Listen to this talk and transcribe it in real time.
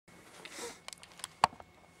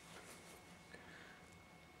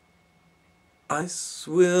Ice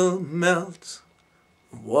will melt,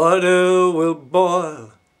 water will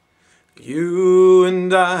boil. You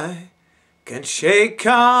and I can shake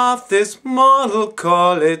off this mortal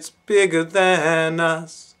coil. It's bigger than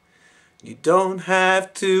us. You don't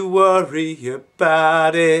have to worry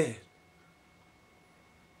about it.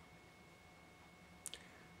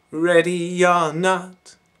 Ready or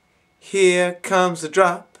not, here comes the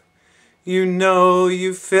drop. You know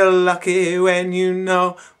you feel lucky when you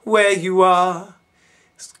know where you are.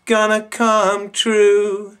 It's gonna come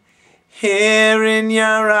true. Here in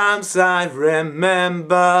your arms I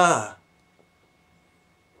remember.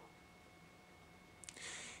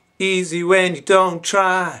 Easy when you don't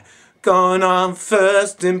try. Going on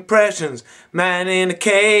first impressions. Man in a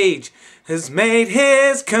cage has made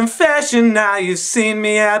his confession. Now you've seen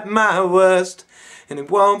me at my worst, and it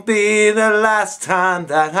won't be the last time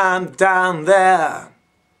that I'm down there.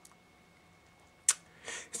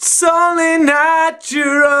 It's only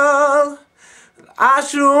natural. I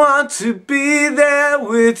sure want to be there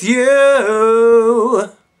with you.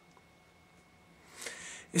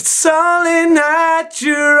 It's only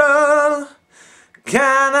natural.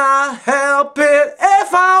 Can I help it if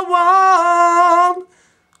I want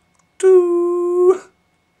to?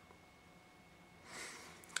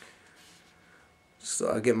 Just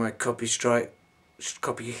thought I'd get my copyright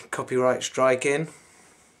strike in.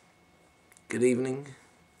 Good evening.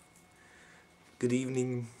 Good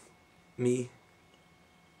evening, me.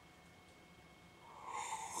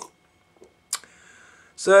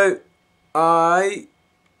 So, I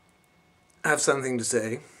have something to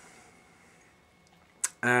say,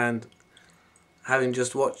 and having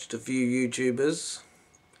just watched a few YouTubers,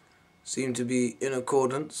 seem to be in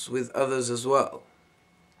accordance with others as well,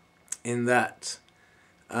 in that,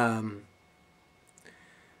 you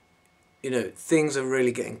know, things are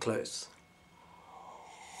really getting close.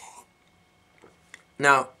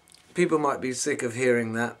 Now, people might be sick of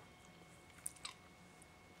hearing that,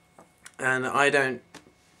 and I don't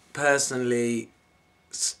personally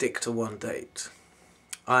stick to one date.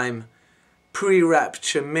 I'm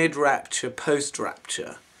pre-rapture, mid-rapture,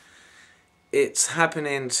 post-rapture. It's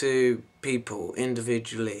happening to people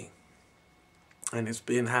individually, and it's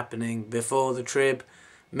been happening before the trib,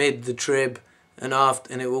 mid the trib, and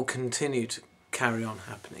after, and it will continue to carry on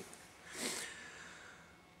happening.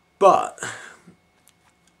 But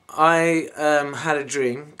I had a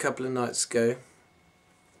dream a couple of nights ago,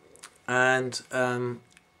 and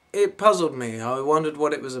it puzzled me. I wondered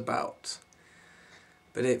what it was about,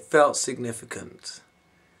 but it felt significant.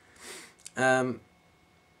 It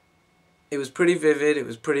was pretty vivid, it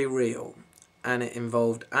was pretty real, and it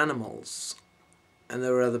involved animals, and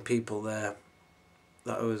there were other people there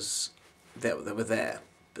that were there,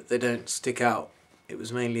 but they don't stick out. It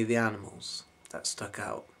was mainly the animals that stuck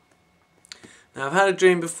out. Now, I've had a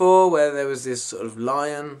dream before where there was this sort of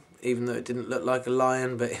lion, even though it didn't look like a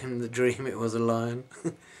lion, but in the dream it was a lion.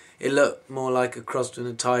 It looked more like a cross between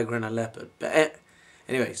a tiger and a leopard. But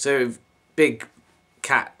anyway, so big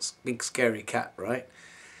cats, big scary cat, right?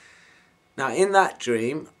 Now, in that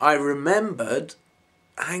dream, I remembered,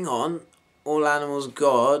 hang on, all animals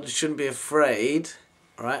God, shouldn't be afraid,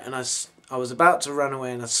 right? And I was about to run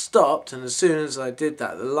away and I stopped, and as soon as I did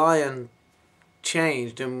that, the lion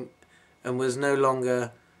changed and was no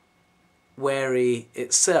longer wary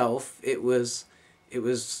itself. It was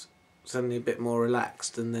suddenly a bit more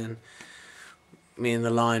relaxed, and then me and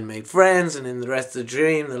the lion made friends, and in the rest of the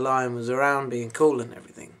dream the lion was around being cool and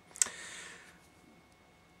everything.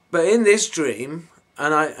 But in this dream,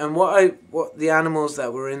 and what the animals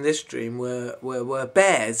that were in this dream were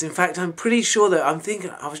bears. In fact, I'm pretty sure that I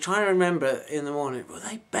was trying to remember in the morning, were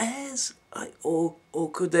they bears? Or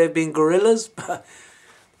could they have been gorillas? But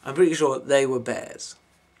I'm pretty sure they were bears.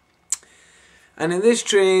 And in this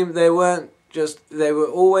dream, they were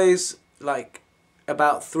always like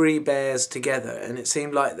about 3 bears together, and it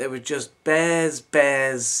seemed like there were just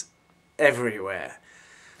bears everywhere.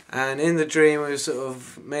 And in the dream, we were sort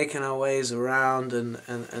of making our ways around, and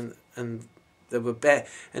there were bears,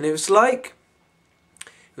 and it was like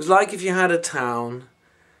if you had a town,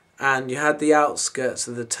 and you had the outskirts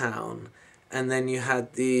of the town, and then you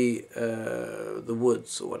had the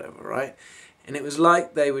woods or whatever, right? And it was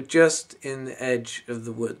like they were just in the edge of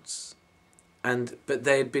the woods, but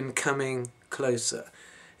they had been coming closer.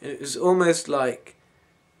 And it was almost like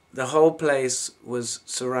the whole place was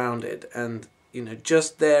surrounded, and you know,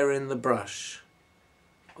 just there in the brush,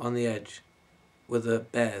 on the edge, were the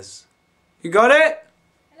bears. You got it?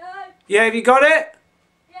 Hello? Yeah, have you got it?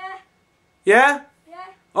 Yeah. Yeah?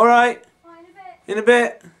 Yeah. Alright. Oh, in a bit. In a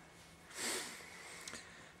bit.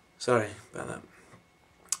 Sorry about that.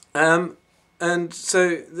 And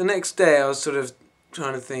so the next day I was sort of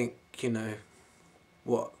trying to think, you know,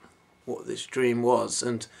 what this dream was,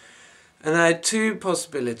 and I had two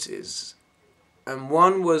possibilities, and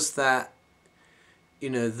one was that, you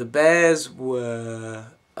know, the bears were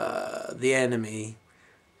the enemy,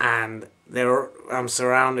 and I'm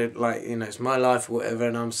surrounded, like, you know, it's my life or whatever,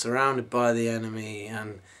 and I'm surrounded by the enemy,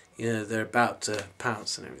 and, you know, they're about to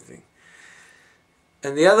pounce and everything.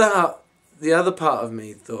 And the other part of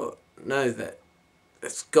me thought, no, that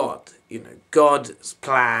it's God, you know, God's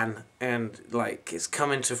plan, and like it's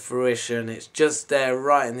coming to fruition. It's just there,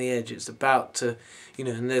 right in the edge. It's about to, you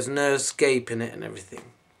know, and there's no escaping it and everything.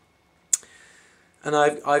 And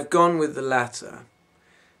I've gone with the latter.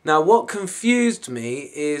 Now, what confused me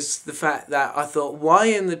is the fact that I thought, why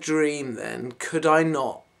in the dream then could I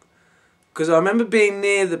not? Because I remember being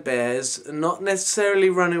near the bears, not necessarily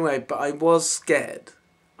running away, but I was scared.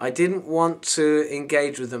 I didn't want to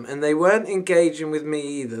engage with them, and they weren't engaging with me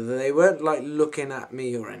either. They weren't like looking at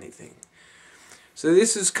me or anything. So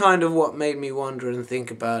this is kind of what made me wonder and think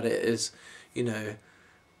about it, is, you know,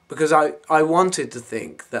 because I wanted to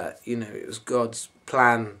think that, you know, it was God's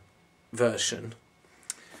plan version,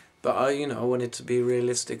 but I wanted to be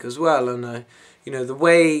realistic as well. And you know, the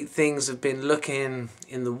way things have been looking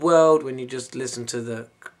in the world when you just listen to the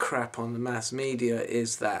crap on the mass media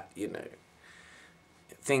is that, you know,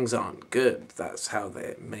 things aren't good. That's how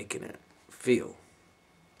they're making it feel.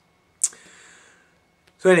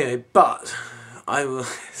 So anyway, but I will,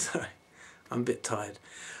 sorry, I'm a bit tired.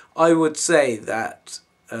 I would say that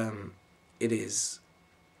it is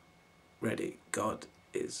ready. God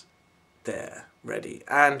is there, ready.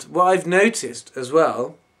 And what I've noticed as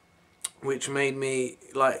well, which made me,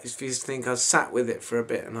 like, if you think, I sat with it for a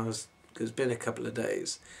bit, and it's been a couple of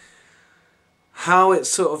days, how it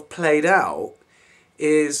sort of played out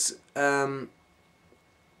is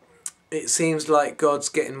it seems like God's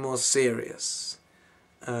getting more serious.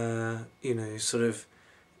 You know, sort of,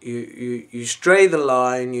 you stray the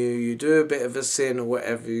line, you do a bit of a sin or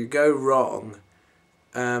whatever, you go wrong.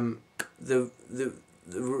 The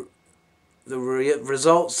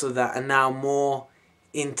results of that are now more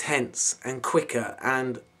intense and quicker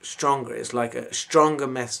and stronger. It's like a stronger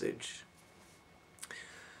message.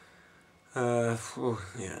 Yeah.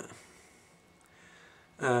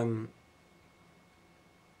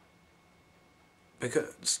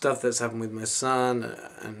 Because stuff that's happened with my son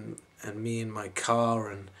and me in my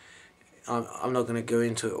car, and I'm not going to go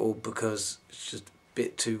into it all because it's just a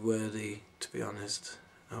bit too wordy, to be honest,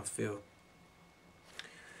 I feel.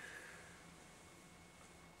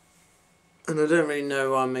 And I don't really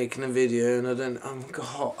know why I'm making a video, and I'm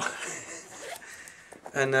hot.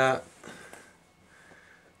 And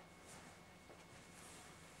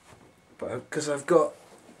but because I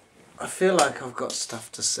feel like I've got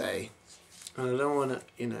stuff to say, and I don't want to,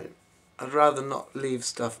 you know, I'd rather not leave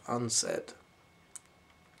stuff unsaid.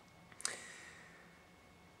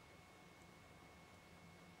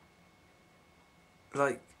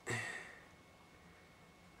 Like,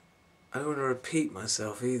 I don't want to repeat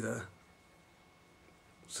myself either.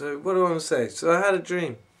 So what do I want to say? So I had a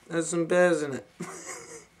dream. There's some bears in it.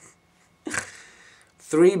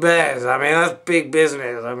 3 bears. I mean, that's big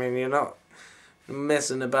business. I mean, you're not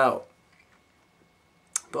messing about.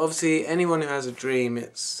 But obviously, anyone who has a dream,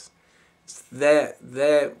 it's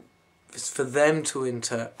for them to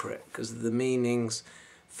interpret, because the meanings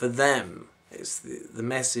for them. It's the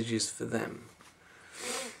message is for them.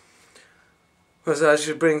 So I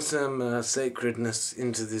should bring some sacredness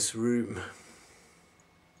into this room.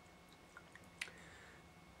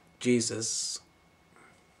 Jesus.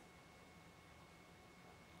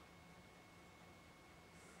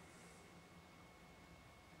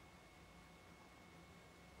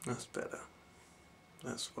 That's better.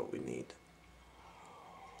 That's what we need.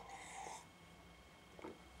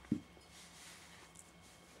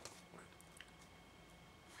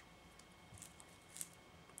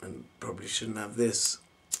 And probably shouldn't have this.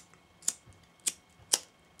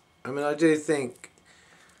 I mean, I do think,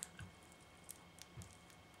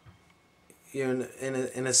 you know,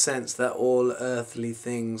 in a sense that all earthly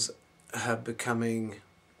things are becoming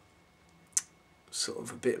sort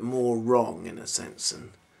of a bit more wrong, in a sense.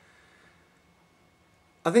 And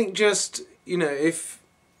I think just, you know, if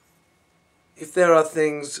there are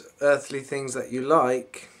things, earthly things that you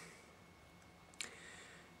like,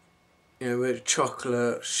 you know, with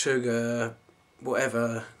chocolate, sugar,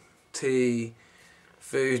 whatever, tea,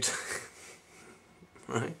 food,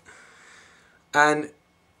 right? And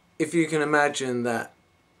if you can imagine that,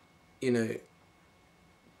 you know,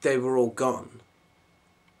 they were all gone,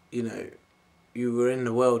 you know, you were in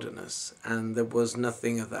the wilderness and there was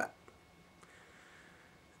nothing of that.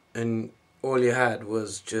 and all you had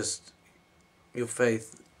was just your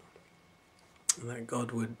faith that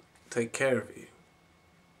God would take care of you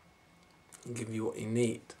and give you what you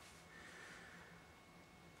need.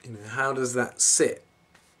 You know, how does that sit?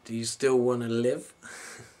 Do you still want to live?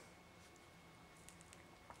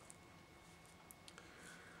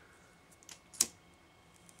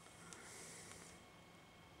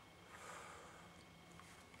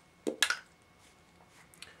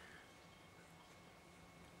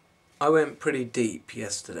 I went pretty deep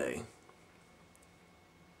yesterday.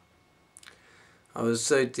 I was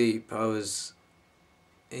so deep, I was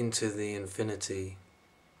into the infinity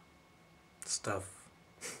stuff.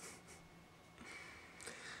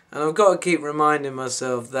 And I've got to keep reminding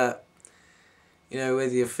myself that, you know,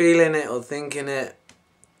 whether you're feeling it or thinking it,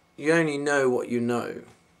 you only know what you know.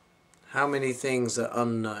 How many things are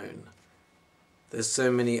unknown? There's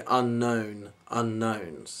so many unknown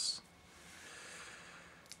unknowns.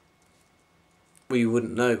 Well, you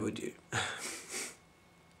wouldn't know, would you?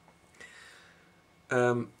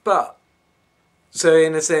 But, so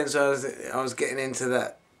in a sense, I was getting into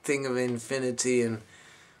that thing of infinity and,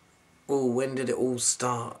 oh, when did it all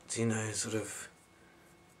start? You know, sort of,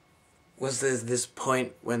 was there this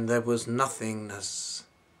point when there was nothingness,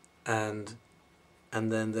 and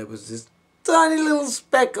then there was this tiny little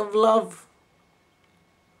speck of love,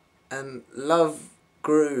 and love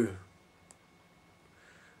grew.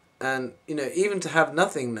 And, you know, even to have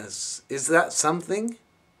nothingness, is that something?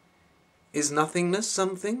 Is nothingness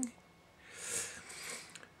something?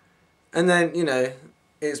 And then, you know,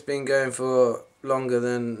 it's been going for longer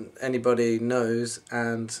than anybody knows,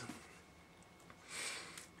 and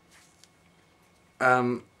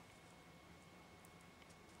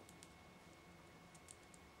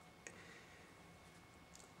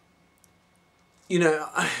you know,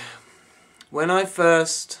 when I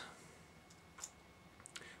first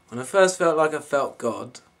felt like I felt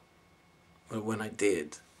God, or when I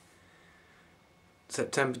did,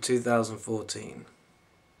 September 2014,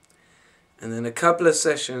 and then a couple of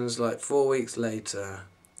sessions, like 4 weeks later,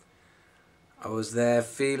 I was there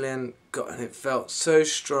feeling God, and it felt so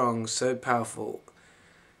strong, so powerful,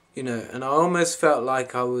 you know, and I almost felt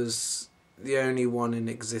like I was the only one in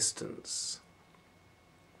existence,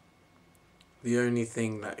 the only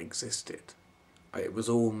thing that existed. It was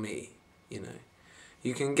all me, you know.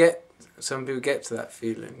 You can get, some people get to that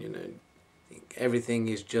feeling, you know, everything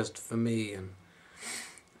is just for me and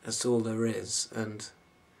that's all there is. And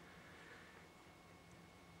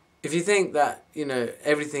if you think that, you know,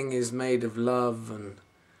 everything is made of love and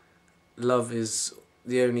love is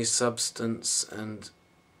the only substance and,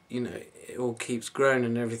 you know, it all keeps growing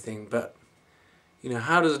and everything, but, you know,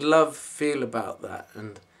 how does love feel about that?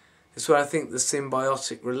 And it's where I think the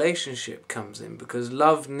symbiotic relationship comes in, because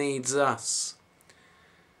love needs us.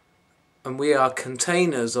 And we are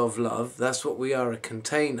containers of love, that's what we are, a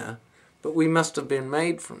container, but we must have been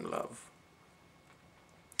made from love.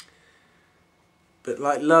 But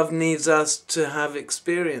like love needs us to have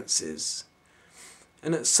experiences.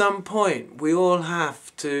 And at some point we all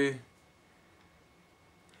have to,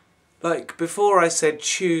 like before I said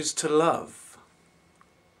choose to love.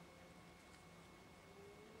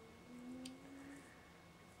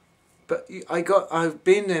 But I've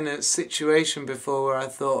been in a situation before where I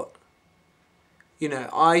thought, you know,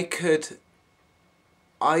 I could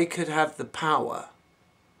have the power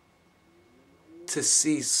to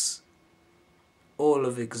cease all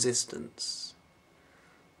of existence.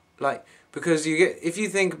 Like, because you get, if you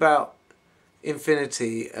think about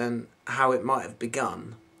infinity and how it might have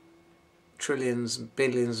begun, trillions,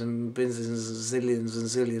 billions and billions and zillions and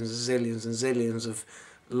zillions and zillions and zillions of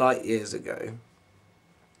light years ago,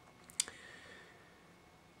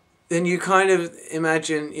 then you kind of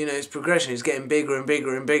imagine, you know, its progression is getting bigger and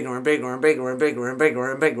bigger and bigger and bigger and bigger and bigger and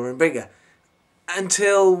bigger and bigger and bigger.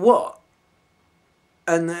 Until what?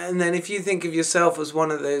 And then if you think of yourself as one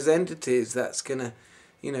of those entities that's going to,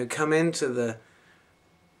 you know, come into the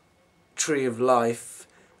tree of life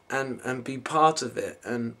and be part of it,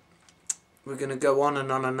 and we're going to go on and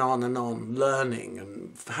on and on and on, learning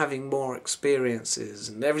and having more experiences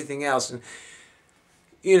and everything else. And,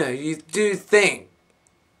 you know, you do think,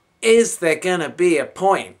 is there going to be a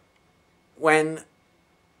point when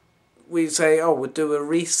we say, oh, we'll do a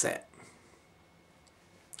reset?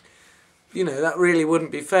 You know, that really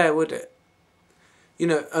wouldn't be fair, would it? You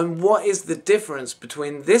know, and what is the difference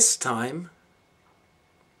between this time,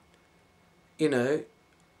 you know,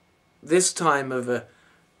 this time of a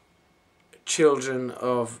children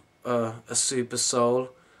of a super soul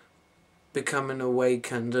becoming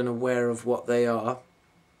awakened and aware of what they are,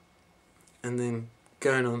 and then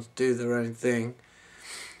going on to do their own thing,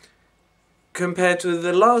 compared to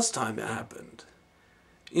the last time it happened?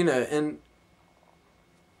 You know, and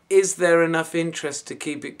is there enough interest to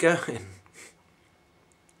keep it going?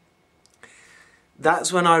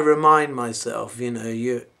 That's when I remind myself, you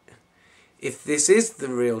know, if this is the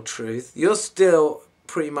real truth, you're still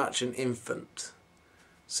pretty much an infant.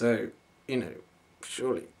 So, you know,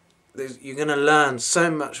 surely you're going to learn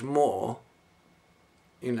so much more,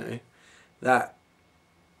 you know, that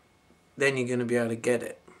then you're going to be able to get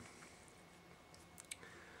it.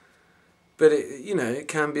 But, you know, it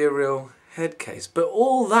can be a real head case. But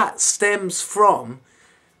all that stems from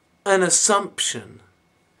an assumption.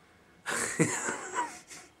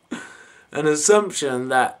 An assumption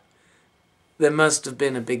that there must have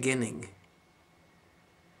been a beginning.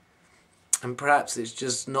 And perhaps it's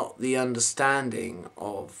just not the understanding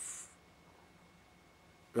of,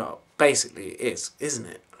 well, basically it's, isn't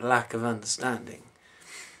it? Lack of understanding.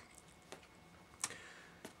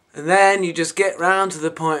 And then you just get round to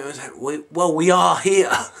the point where it's like, we are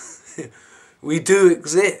here. We do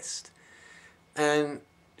exist. And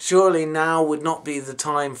surely now would not be the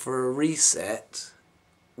time for a reset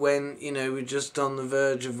when, you know, we're just on the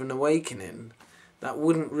verge of an awakening. That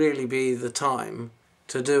wouldn't really be the time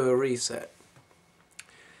to do a reset.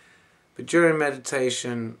 But during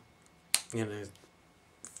meditation, you know,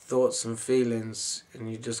 thoughts and feelings,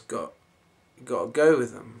 and you just got to go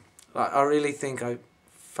with them. Like, I really think I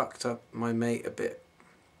fucked up my mate a bit.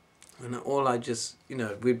 And all I just, you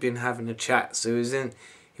know, we'd been having a chat, so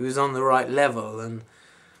he was on the right level, and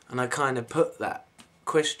I kind of put that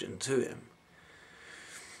question to him.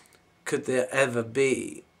 Could there ever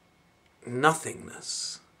be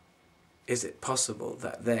nothingness? Is it possible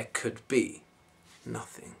that there could be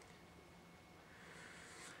nothing?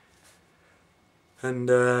 And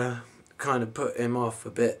kind of put him off a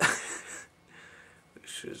bit,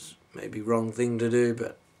 which was maybe wrong thing to do,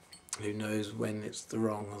 but who knows when it's the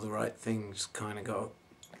wrong or the right thing. Just kind of go,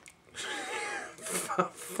 for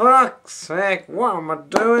fuck's sake, what am I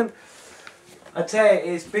doing? I tell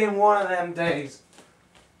you, it's been one of them days.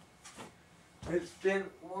 It's been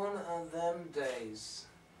one of them days.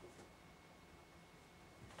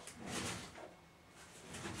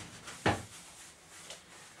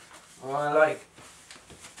 Oh, I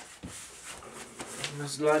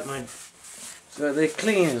must like my, so they're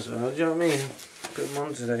clean as well, do you know what I mean? Put them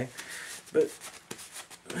on today, but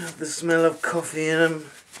have the smell of coffee in them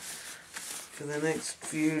for the next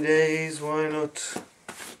few days, why not? In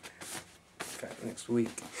fact, next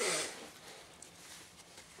week.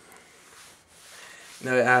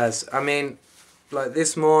 No, it has. I mean, like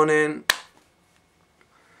this morning,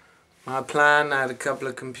 my plan, I had a couple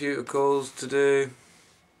of computer calls to do.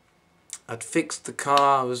 I'd fixed the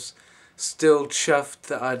car. I was still chuffed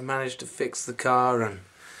that I'd managed to fix the car, and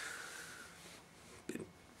been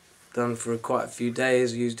done for quite a few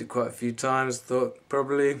days, used it quite a few times, thought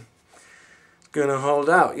probably gonna hold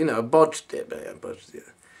out. You know, I bodged it, but I bodged it.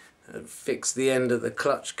 Fixed the end of the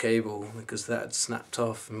clutch cable because that had snapped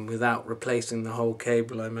off, and without replacing the whole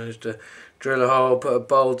cable I managed to drill a hole, put a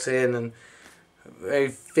bolt in, and very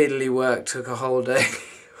fiddly work, took a whole day,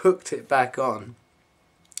 hooked it back on.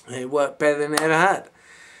 It worked better than it ever had,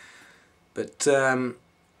 but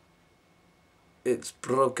it's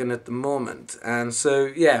broken at the moment. And so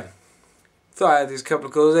yeah, thought I had these couple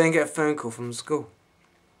of calls, then get a phone call from school.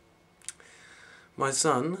 My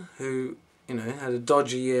son, who, you know, had a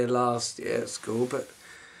dodgy year last year at school, but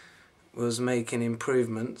was making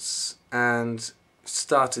improvements and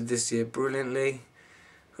started this year brilliantly.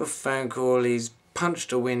 Got a phone call, he's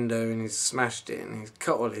punched a window and he's smashed it and he's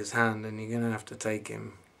cut all his hand, and you're going to have to take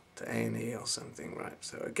him to A&E or something, right?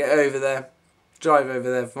 So I get over there, drive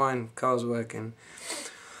over there, fine, car's working.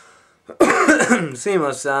 See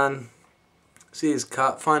my son, see his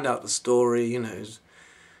cut, find out the story, you know, it's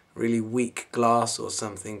really weak glass or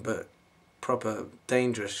something, but proper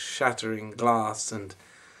dangerous shattering glass, and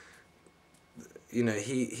you know,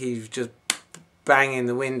 he's just banging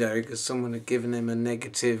the window because someone had given him a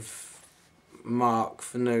negative mark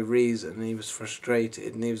for no reason, and he was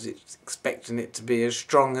frustrated, and he was expecting it to be as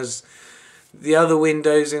strong as the other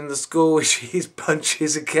windows in the school which he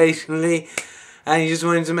punches occasionally, and he just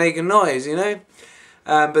wanted to make a noise, you know.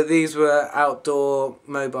 But these were outdoor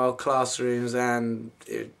mobile classrooms, and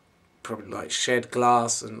it probably like shed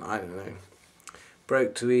glass, and I don't know,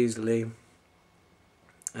 broke too easily.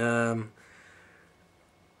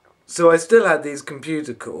 So I still had these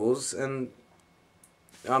computer calls, and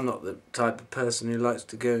I'm not the type of person who likes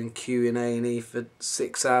to go and queue in A&E for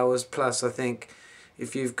 6 hours. Plus, I think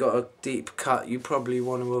if you've got a deep cut, you probably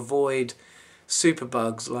want to avoid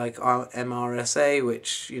superbugs like MRSA,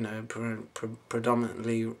 which, you know,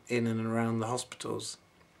 predominantly in and around the hospitals.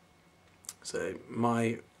 So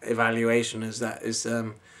my evaluation is that is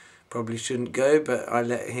probably shouldn't go, but I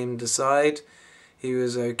let him decide. He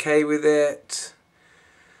was okay with it.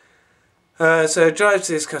 So I drive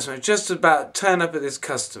to this customer, just about turn up at this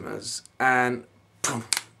customer's, and boom,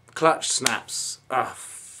 clutch snaps. Oh,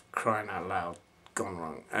 crying out loud, gone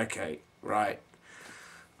wrong. Okay, right.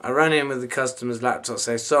 I run in with the customer's laptop,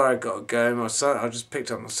 say, sorry, I've got to go. My son, I just picked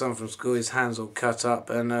up my son from school, his hand's all cut up,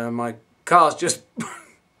 and my car's just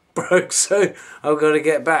broke, so I've got to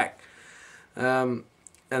get back. And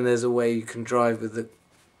there's a way you can drive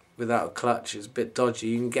without a clutch. It's a bit dodgy.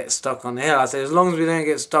 You can get stuck on the hill. I say, as long as we don't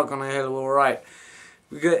get stuck on the hill, we're all right.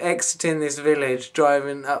 We're exiting this village,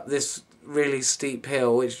 driving up this really steep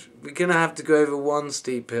hill, which we're going to have to go over one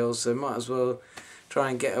steep hill, so might as well try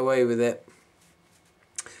and get away with it.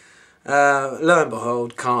 Lo and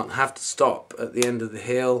behold, have to stop at the end of the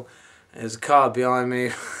hill. There's a car behind me.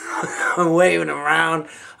 I'm waving around.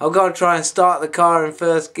 I've got to try and start the car in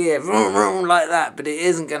first gear, vroom, vroom, like that, but it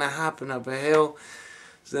isn't going to happen up a hill.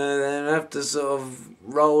 So then I have to sort of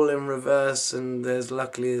roll in reverse, and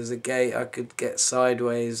luckily there's a gate. I could get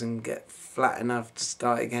sideways and get flat enough to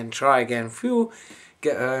start again, try again. Phew,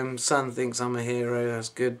 get home. Son thinks I'm a hero. That's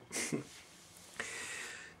good.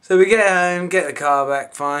 So we get home, get the car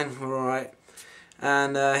back, fine, we're all right.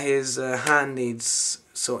 And his hand needs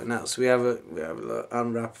sorting out, so we have a look,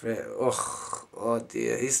 unwrap it. Oh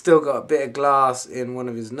dear, he's still got a bit of glass in one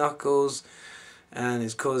of his knuckles, and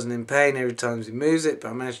it's causing him pain every time he moves it, but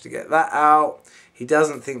I managed to get that out. He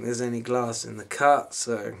doesn't think there's any glass in the cut,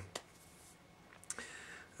 so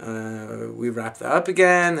we wrap that up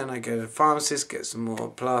again, and I go to the pharmacist, get some more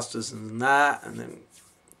plasters and that, and then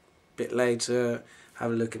a bit later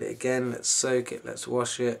have a look at it again. Let's soak it, let's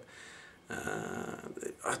wash it.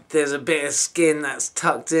 There's a bit of skin that's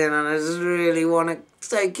tucked in, and I just really want to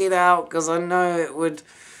take it out because I know it would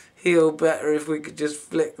heal better if we could just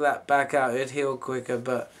flick that back out. It'd heal quicker,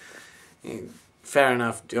 but you know, fair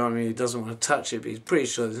enough. Do you know what I mean? He doesn't want to touch it, but he's pretty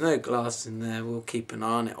sure there's no glass in there. We'll keep an eye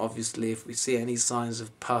on it. Obviously, if we see any signs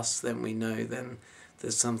of pus, then we know then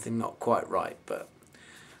there's something not quite right, but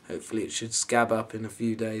hopefully it should scab up in a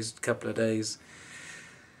few days, a couple of days.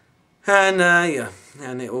 And yeah,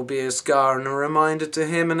 and it will be a scar and a reminder to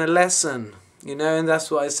him and a lesson, you know. And that's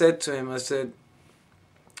what I said to him. I said,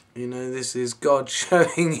 you know, this is God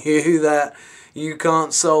showing you that you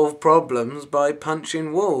can't solve problems by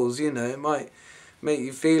punching walls. You know, it might make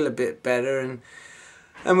you feel a bit better.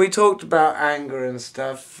 And we talked about anger and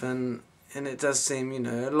stuff, and it does seem, you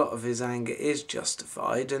know, a lot of his anger is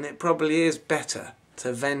justified, and it probably is better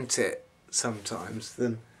to vent it sometimes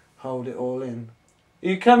than hold it all in. Are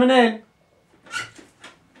you coming in?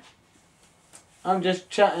 I'm just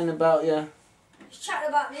chatting about you. Just chatting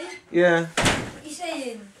about me? Yeah. What are you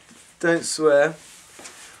saying? Don't swear.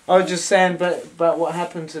 I was just saying about what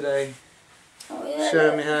happened today. Oh yeah.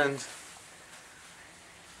 Show me hand.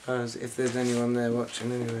 If there's anyone there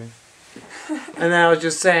watching anyway. And then I was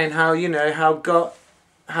just saying how, you know,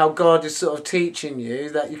 how God is sort of teaching you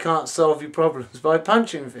that you can't solve your problems by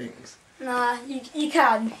punching things. Nah, you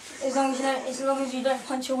can. As long as you don't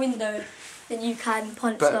punch a window, then you can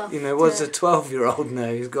punch stuff. But, you know, what's a 12-year-old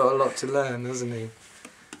know? He's got a lot to learn, hasn't he?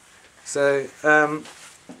 So, and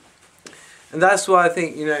that's why I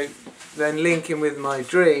think, you know, then linking with my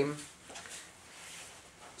dream,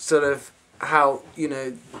 sort of how, you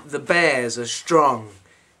know, the bears are strong.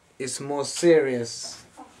 It's more serious.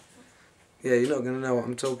 Yeah, you're not going to know what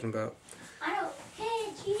I'm talking about. I don't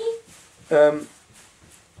care, Judy.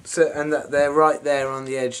 So, and that they're right there on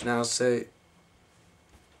the edge now, so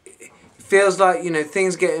it feels like, you know,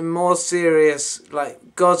 things getting more serious,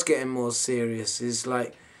 like God's getting more serious. Is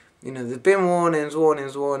like, you know, there's been warnings,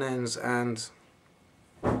 and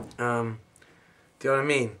do you know what I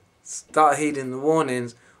mean? Start heeding the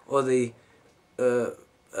warnings, or the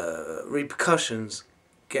repercussions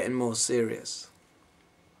getting more serious.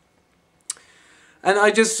 And I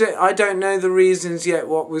don't know the reasons yet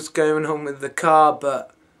what was going on with the car,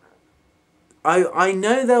 but I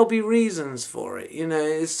know there'll be reasons for it. You know,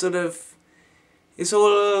 it's sort of, it's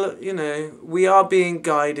all, you know, we are being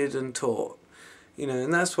guided and taught. You know,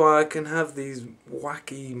 and that's why I can have these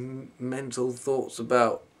wacky mental thoughts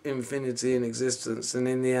about infinity and existence, and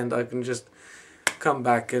in the end I can just come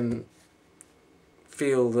back and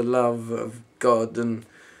feel the love of God and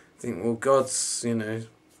think, well, God's, you know,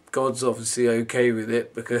 God's obviously okay with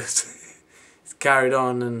it because it's carried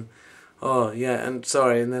on, and oh yeah, and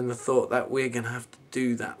sorry, and then the thought that we're going to have to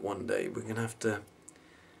do that one day. We're going to have to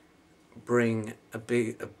bring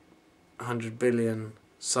 100 billion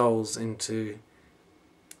souls into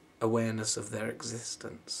awareness of their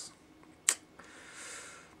existence.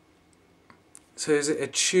 So is it a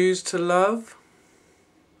choose to love?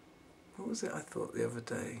 What was it I thought the other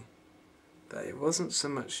day? That it wasn't so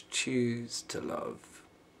much choose to love.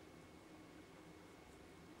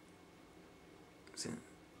 Is it?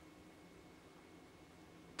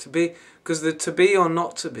 To be, because the to be or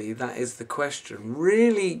not to be, that is the question,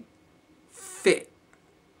 really fit.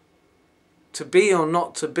 To be or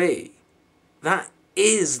not to be, that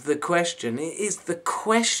is the question. It is the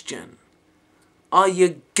question. Are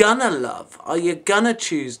you gonna love? Are you gonna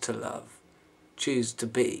choose to love? Choose to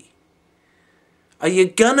be? Are you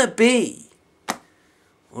gonna be?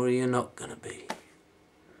 Or are you not gonna be?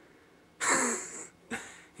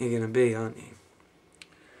 You're gonna be, aren't you?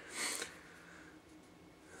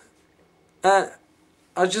 I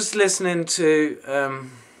was just listening to,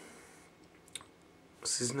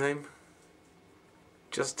 what's his name?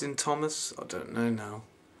 Justin Thomas? I don't know now.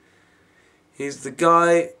 He's the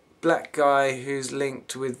guy, black guy, who's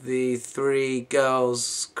linked with the 3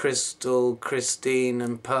 girls, Crystal, Christine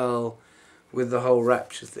and Pearl, with the whole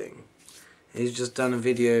rapture thing. He's just done a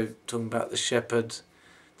video talking about the shepherd,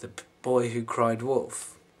 the boy who cried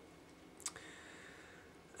wolf.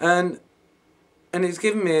 And it's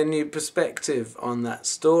given me a new perspective on that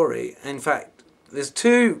story. In fact, there's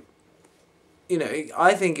 2,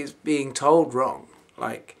 I think it's being told wrong.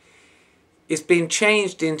 Like, it's been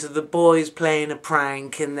changed into the boy's playing a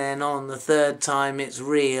prank, and then on the 3rd time it's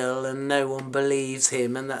real and no one believes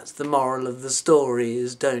him, and that's the moral of the story,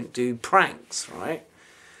 is don't do pranks, right?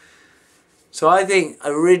 So I think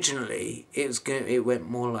originally it went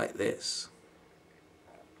more like this.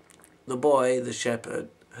 The boy, the shepherd,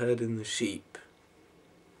 herding the sheep,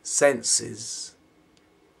 senses,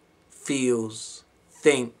 feels,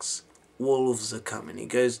 thinks, wolves are coming. He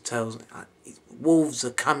goes, tells, wolves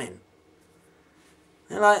are coming.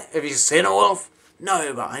 They're like, have you seen a wolf?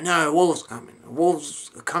 No, but I know a wolf's coming. The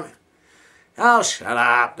wolves are coming. Oh, shut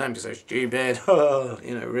up. Don't be so stupid.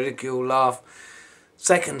 Ridicule, laugh.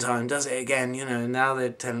 2nd time, does it again, now they're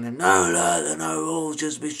telling him, no wolves,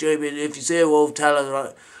 just be stupid. If you see a wolf, tell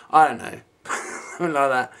us. I don't know. Something like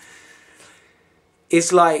that.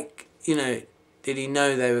 It's like, did he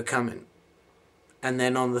know they were coming? And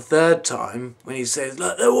then on the 3rd time, when he says,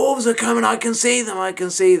 look, the wolves are coming, I can see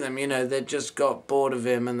them, they just got bored of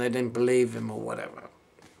him and they didn't believe him or whatever.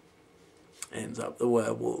 Ends up the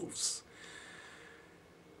werewolves.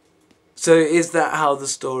 So is that how the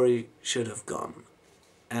story should have gone?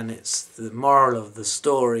 And it's the moral of the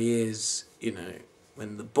story is,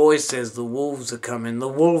 when the boy says the wolves are coming,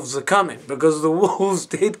 because the wolves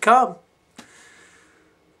did come.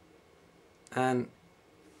 And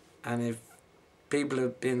if people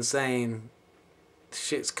have been saying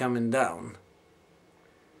shit's coming down,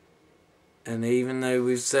 and even though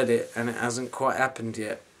we've said it and it hasn't quite happened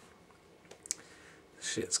yet,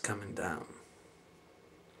 shit's coming down.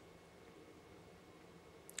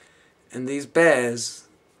 And these bears,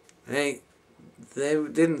 they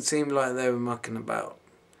didn't seem like they were mucking about.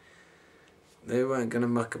 They weren't going to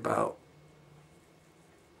muck about.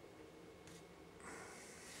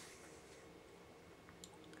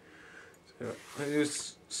 So I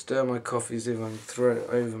just stir my coffee, see if I can throw it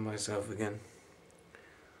over myself again.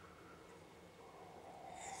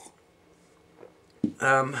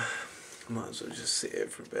 Might as well just sit here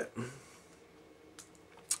for a bit.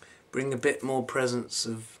 Bring a bit more presence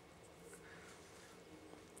of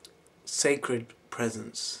sacred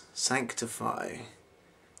presence. Sanctify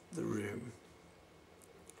the room.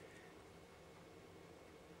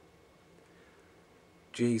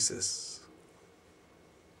 Jesus.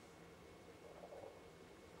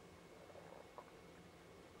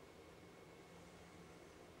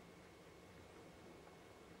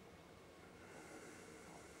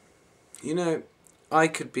 I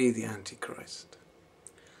could be the Antichrist.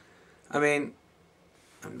 I mean,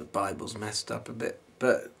 the Bible's messed up a bit,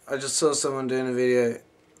 but I just saw someone doing a video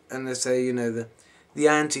and they say, the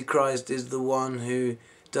Antichrist is the one who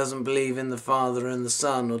doesn't believe in the Father and the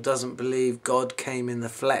Son, or doesn't believe God came in the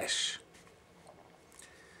flesh.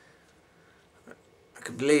 I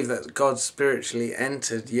could believe that God spiritually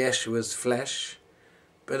entered Yeshua's flesh,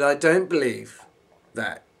 but I don't believe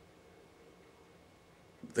that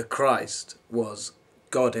the Christ was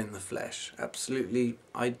God in the flesh. Absolutely,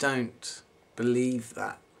 I don't believe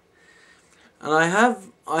that. And I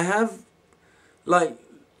have like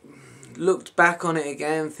looked back on it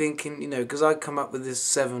again, thinking, because I come up with this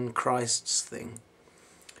 7 Christs thing,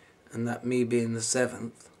 and that me being the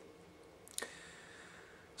 7th.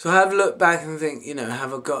 So I have looked back and think,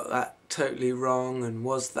 have I got that totally wrong, and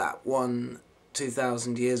was that one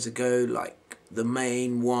 2,000 years ago like the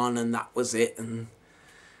main one and that was it?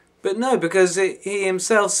 But no, because he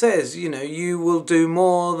himself says, you know, you will do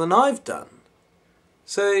more than I've done.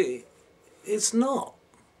 So it's not,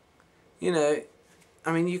 you know,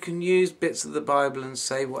 I mean, you can use bits of the Bible and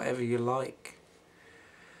say whatever you like.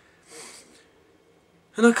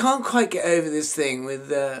 And I can't quite get over this thing with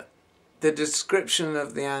the description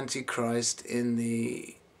of the Antichrist in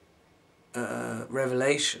the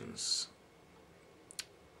Revelations.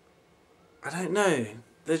 I don't know.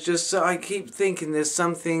 There's just, I keep thinking there's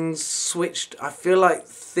something switched. I feel like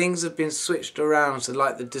things have been switched around, so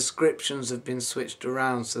like the descriptions have been switched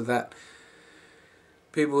around so that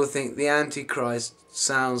people will think the Antichrist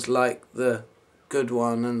sounds like the good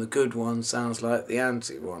one and the good one sounds like the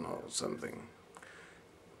anti one or something.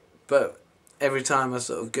 But every time I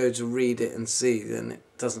sort of go to read it and see, then it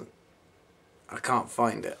doesn't, I can't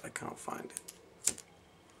find it.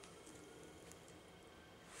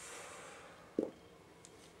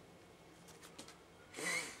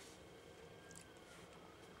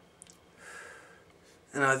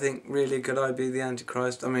 And I think, really, could I be the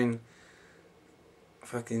Antichrist? I mean,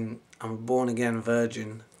 I'm a born-again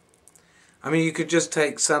virgin. I mean, you could just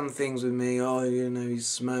take some things with me. Oh, you know, he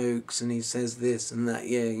smokes and he says this and that.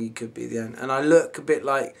 Yeah, he could be the end. And I look a bit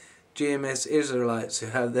like GMS Israelites who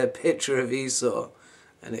have their picture of Esau.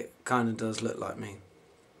 And it kind of does look like me.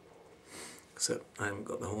 Except I haven't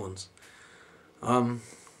got the horns. But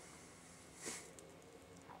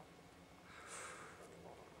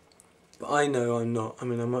I know I'm not. I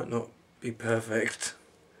mean, I might not be perfect.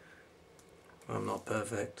 I'm not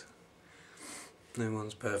perfect. No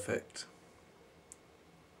one's perfect.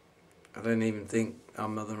 I don't even think our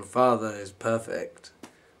mother and father is perfect,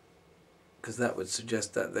 because that would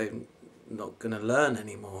suggest that they're not going to learn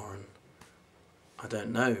anymore, and I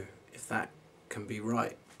don't know if that can be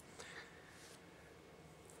right.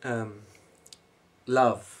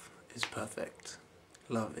 Love is perfect.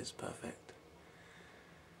 Love is perfect.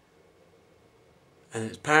 And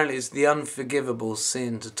apparently it's the unforgivable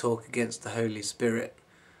sin to talk against the Holy Spirit,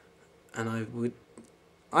 and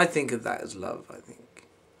I think of that as love.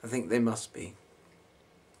 I think they must be.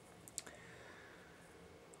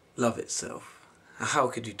 Love itself. How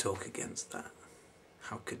could you talk against that?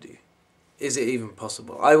 How could you? Is it even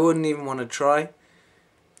possible? I wouldn't even want to try,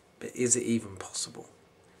 but is it even possible?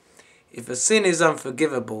 If a sin is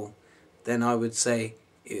unforgivable, then I would say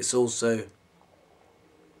it's also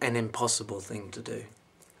an impossible thing to do.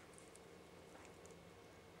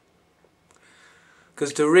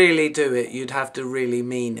 Because to really do it, you'd have to really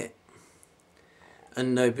mean it.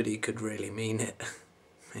 And nobody could really mean it.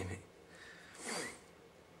 Maybe.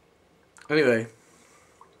 Anyway.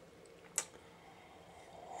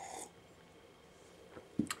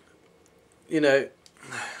 You know.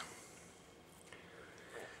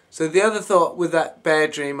 So the other thought with that bear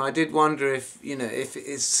dream, I did wonder if, you know, if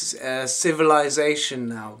it's civilization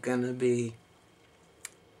now going to be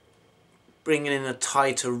bringing in a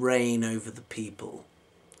tighter reign over the people.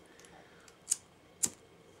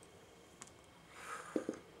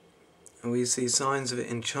 And we see signs of it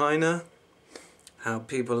in China, how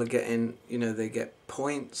people are getting, you know, they get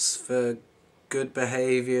points for good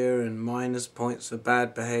behaviour and minus points for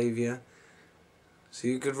bad behaviour. So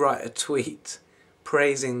you could write a tweet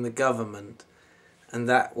praising the government and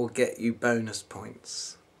that will get you bonus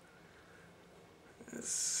points.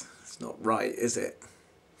 It's not right, is it?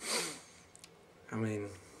 I mean,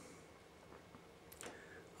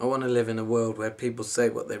 I want to live in a world where people say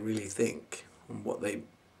what they really think and what they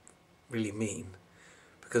really mean,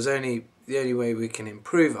 because the only way we can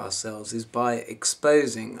improve ourselves is by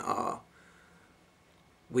exposing our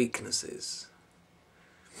weaknesses.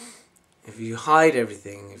 If you hide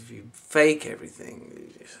everything, if you fake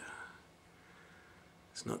everything,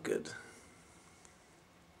 it's not good.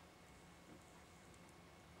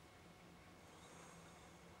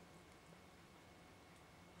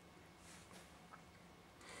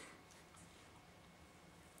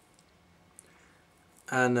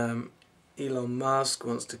 And Elon Musk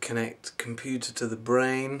wants to connect computer to the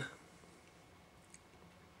brain.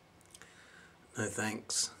 No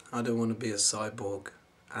thanks. I don't want to be a cyborg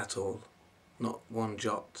at all. Not one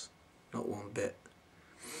jot. Not one bit.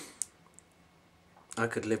 I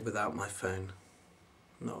could live without my phone.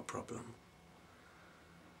 Not a problem.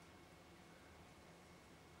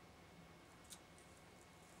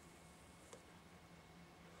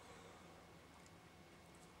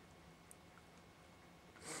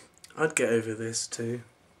 I'd get over this too.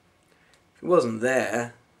 If it wasn't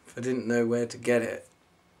there, if I didn't know where to get it,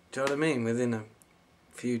 do you know what I mean? Within a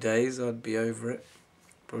few days I'd be over it.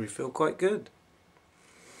 Probably feel quite good.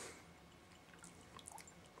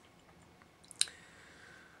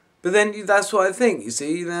 But then that's what I think, you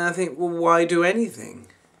see. Then I think, well, why do anything?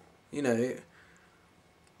 You know,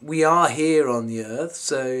 we are here on the earth,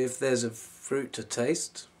 so if there's a fruit to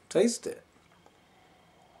taste, taste it.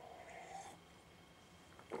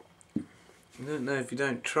 You don't know if you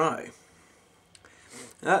don't try.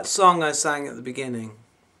 That song I sang at the beginning,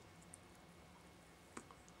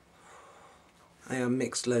 I think I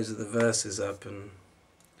mixed loads of the verses up and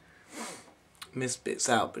missed bits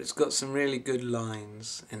out, but it's got some really good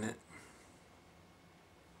lines in it.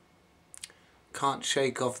 Can't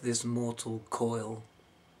shake off this mortal coil.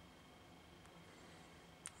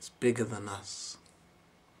 It's bigger than us.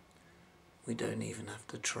 We don't even have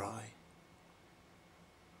to try.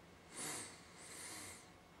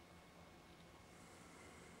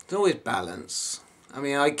 It's always balance. I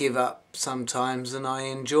mean, I give up sometimes and I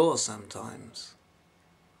endure sometimes.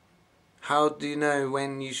 How do you know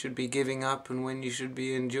when you should be giving up and when you should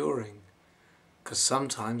be enduring? Because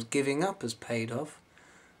sometimes giving up has paid off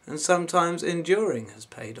and sometimes enduring has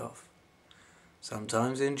paid off.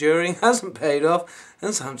 Sometimes enduring hasn't paid off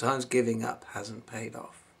and sometimes giving up hasn't paid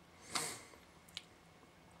off.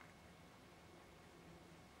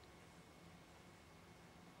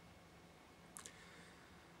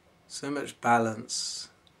 So much balance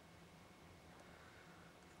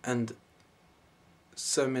and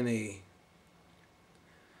so many...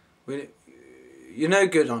 You're no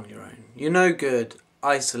good on your own. You're no good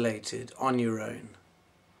isolated on your own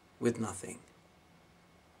with nothing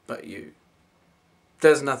but you.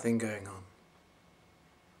 There's nothing going on.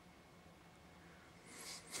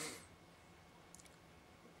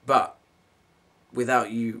 But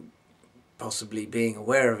without you possibly being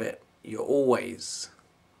aware of it, you're always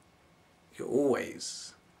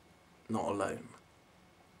not alone.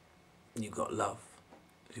 You've got love,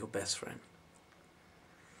 your best friend.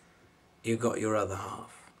 You've got your other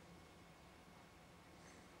half.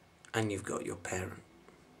 And you've got your parent,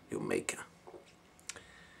 your maker.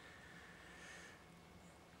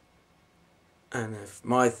 And if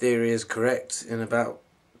my theory is correct, in about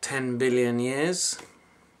 10 billion years,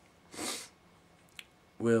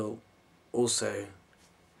 we'll also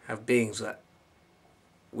have beings that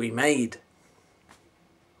we made.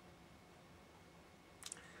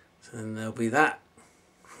 So then there'll be that,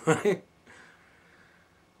 right?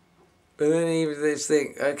 But then even just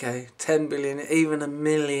think, okay, 10 billion, even a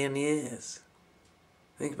million years.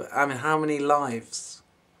 Think about, I mean, how many lives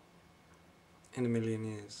in a million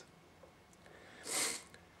years?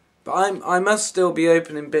 But I must still be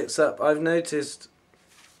opening bits up. I've noticed,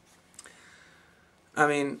 I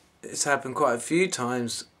mean, it's happened quite a few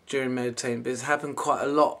times during meditating, but it's happened quite a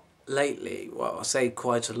lot lately. Well, I say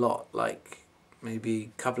quite a lot, like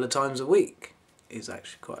maybe a couple of times a week is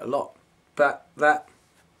actually quite a lot. But that,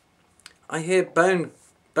 I hear bone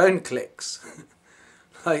clicks.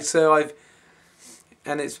 Like, so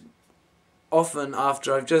and it's often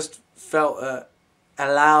after I've just felt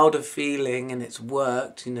allowed a feeling and it's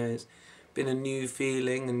worked, you know, it's been a new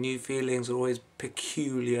feeling, and new feelings are always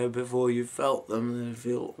peculiar before you felt them, and they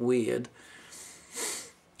feel weird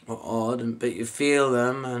or odd, but you feel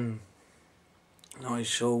them and not really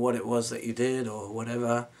sure what it was that you did or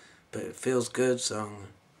whatever, but it feels good, so I'm gonna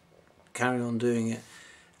carry on doing it.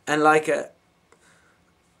 And like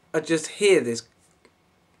I just hear this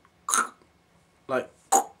like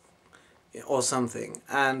or something,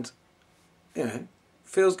 and you know,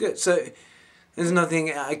 feels good. So there's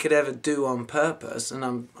nothing I could ever do on purpose, and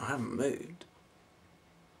I haven't moved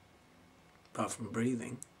apart from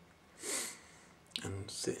breathing and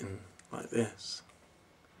sitting like this.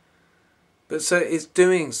 But so it's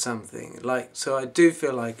doing something, like, so I do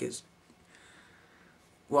feel like it's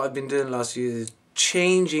what I've been doing the last few years is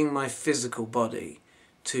changing my physical body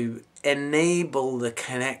to enable the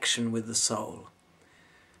connection with the soul.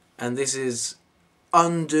 And this is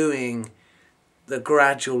undoing the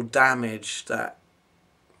gradual damage that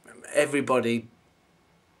everybody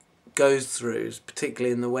goes through,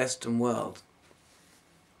 particularly in the Western world,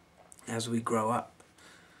 as we grow up.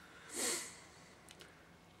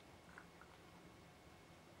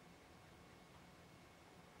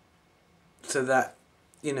 So that,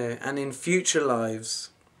 you know, and in future lives,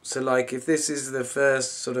 so like if this is the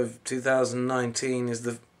first sort of 2019 is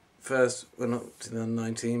the first, well not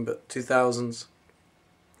 2019 but 2000s,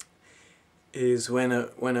 is when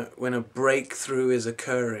a breakthrough is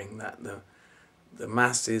occurring, that the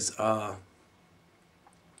masses are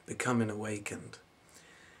becoming awakened.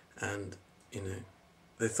 And you know,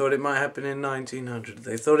 they thought it might happen in 1900,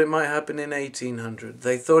 they thought it might happen in 1800,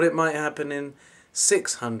 they thought it might happen in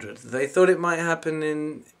 600. They thought it might happen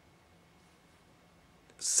in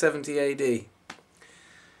 70 AD.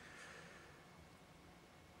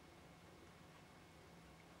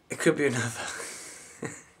 It could be another.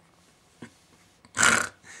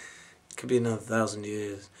 It could be another 1,000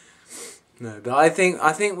 years. No, but I think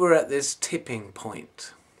we're at this tipping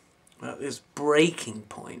point, at this breaking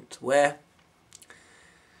point where.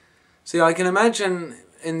 See, I can imagine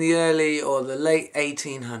in the early or the late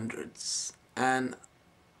 1800s, and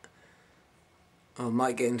I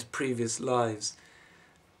might get into previous lives,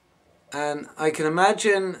 and I can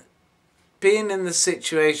imagine being in the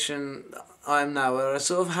situation I'm now, where I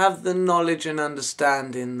sort of have the knowledge and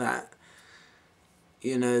understanding that,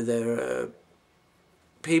 you know, there are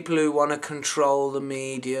people who want to control the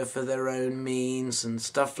media for their own means and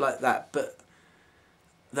stuff like that, but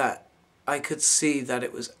that I could see that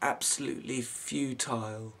it was absolutely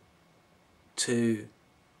futile to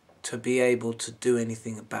be able to do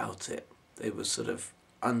anything about it. They were sort of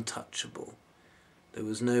untouchable. There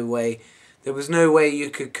was no way you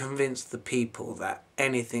could convince the people that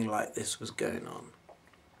anything like this was going on.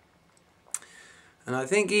 And I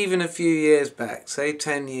think even a few years back, say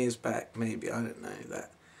 10 years back maybe, I don't know,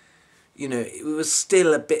 that, you know, it was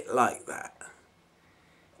still a bit like that.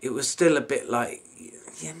 It was still a bit like,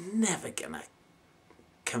 you're never going to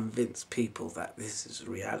convince people that this is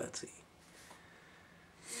reality.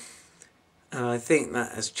 And I think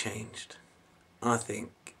that has changed. I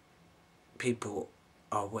think people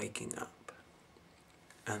are waking up.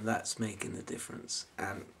 And that's making the difference.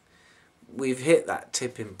 And we've hit that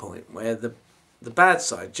tipping point where the bad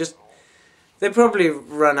side just, they probably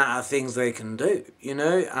run out of things they can do, you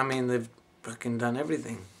know? I mean, they've fucking done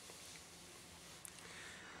everything.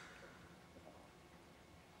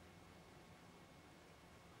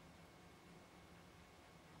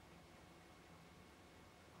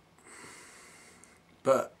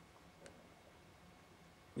 But,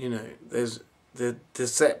 you know, there's the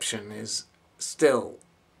deception is still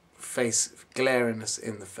glaring us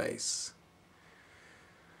in the face.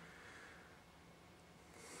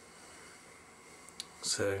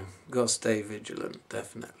 So, got to stay vigilant,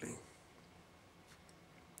 definitely.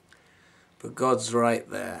 But God's right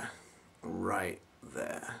there. Right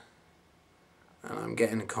there. And I'm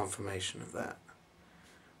getting a confirmation of that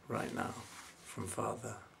right now from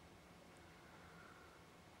Father.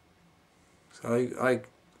 So I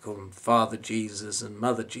call them Father Jesus and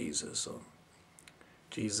Mother Jesus, or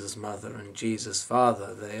Jesus Mother and Jesus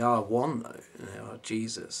Father. They are one though, they are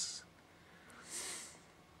Jesus.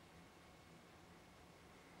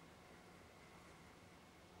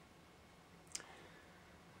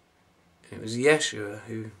 It was Yeshua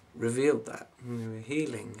who revealed that. We were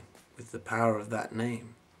healing with the power of that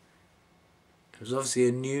name. It was obviously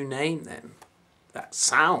a new name then. That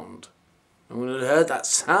sound. No one had heard that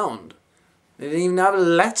sound. They didn't even have a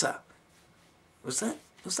letter. Was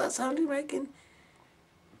that sound you're making?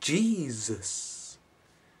 Jesus.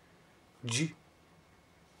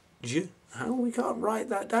 How? We can't write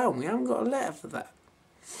that down. We haven't got a letter for that.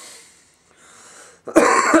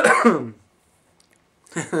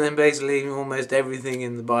 And then basically almost everything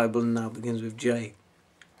in the Bible now begins with J.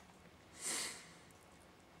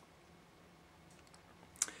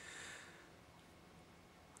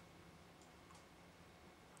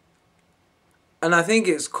 And I think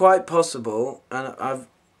it's quite possible, and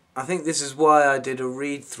I think this is why I did a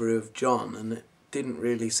read through of John, and it didn't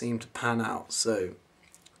really seem to pan out. So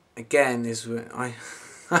again, I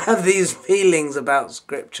have these feelings about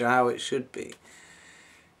Scripture, how it should be.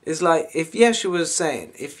 It's like if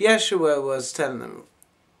Yeshua was telling them,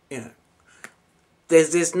 you know,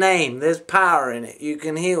 there's this name, there's power in it, you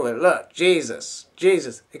can heal it. Look, Jesus,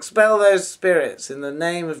 expel those spirits in the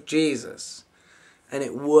name of Jesus, and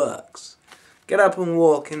it works. Get up and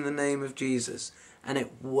walk in the name of Jesus, and it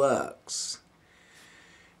works.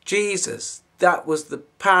 Jesus, that was the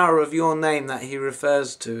power of your name that he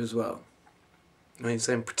refers to as well. And he's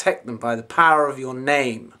saying protect them by the power of your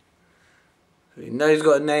name. So he knows he's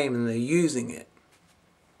got a name and they're using it.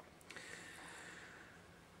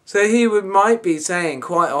 So he might be saying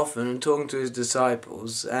quite often and talking to his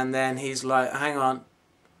disciples, and then he's like, hang on,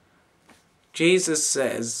 Jesus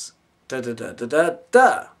says da da da da da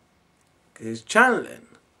da. He's channeling.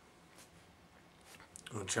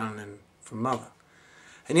 Or channeling from Mother.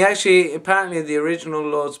 And he actually, apparently the original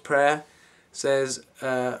Lord's Prayer says,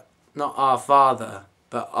 not our Father,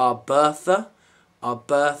 but our birther. Our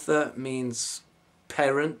birther means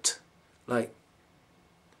parent, like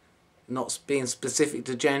not being specific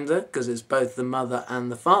to gender, because it's both the mother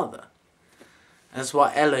and the father. That's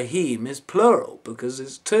why Elohim is plural, because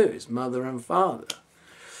it's two, it's mother and father.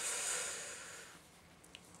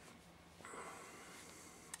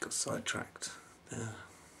 got sidetracked.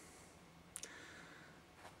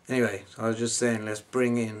 Anyway, so I was just saying, let's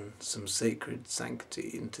bring in some sacred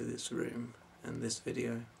sanctity into this room and this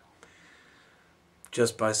video.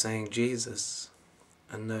 Just by saying Jesus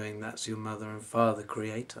and knowing that's your mother and father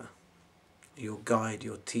creator, your guide,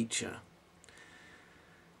 your teacher.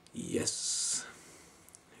 Yes,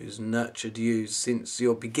 who's nurtured you since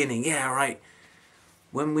your beginning. Yeah, right.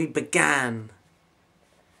 When we began.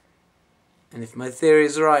 And if my theory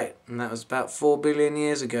is right, and that was about 4 billion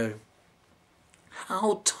years ago,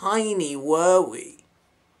 how tiny were we?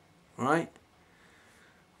 Right?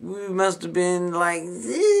 We must have been like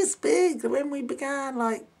this big when we began,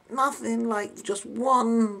 like nothing, like just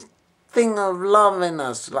one thing of love in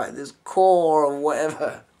us, like this core or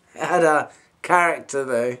whatever. It had a character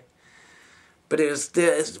though, but it was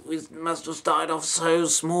still, we must have started off so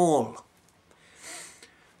small.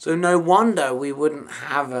 So no wonder we wouldn't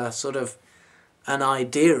have a sort of an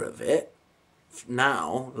idea of it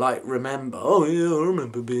now, like remember, oh yeah, I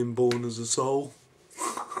remember being born as a soul.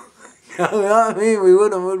 You know what I mean? We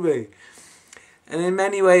wouldn't, would we? And in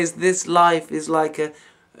many ways this life is like a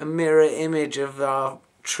mirror image of our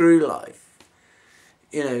true life.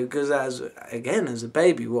 You know, because as a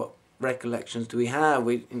baby, what recollections do we have?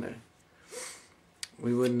 We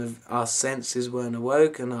wouldn't have, our senses weren't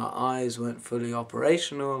awoken, our eyes weren't fully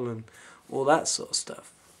operational and all that sort of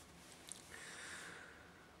stuff.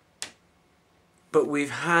 But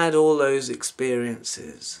we've had all those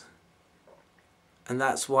experiences, and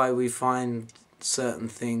that's why we find certain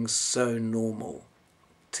things so normal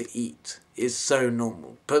to eat. Is so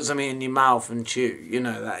normal. Put something in your mouth and chew, you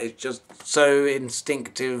know, that is just so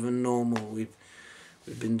instinctive and normal. We've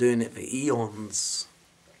been doing it for eons.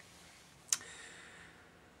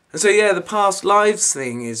 And so yeah, the past lives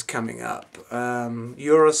thing is coming up.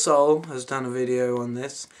 You're a Soul has done a video on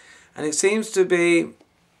this, and it seems to be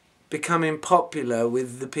becoming popular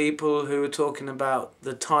with the people who are talking about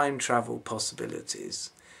the time travel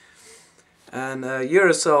possibilities. And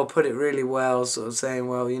Eurosol put it really well, sort of saying,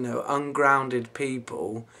 well, you know, ungrounded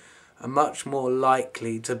people are much more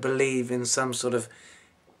likely to believe in some sort of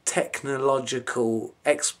technological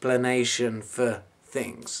explanation for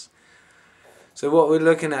things. So what we're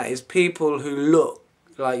looking at is people who look,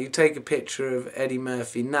 like you take a picture of Eddie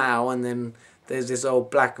Murphy now and then there's this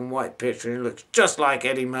old black and white picture and it looks just like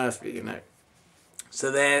Eddie Murphy, you know. So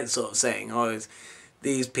they're sort of saying, oh,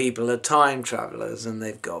 these people are time travellers, and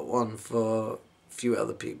they've got one for a few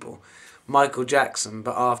other people. Michael Jackson,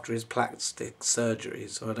 but after his plastic surgery,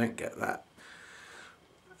 so I don't get that.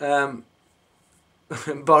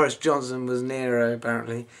 Boris Johnson was Nero,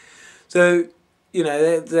 apparently. So, you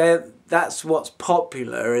know, that's what's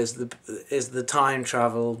popular is the time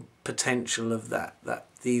travel potential of that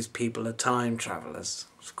these people are time travellers.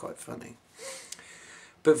 It's quite funny.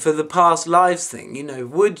 But for the past lives thing, you know,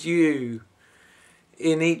 would you,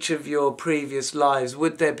 in each of your previous lives,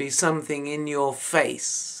 would there be something in your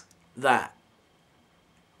face that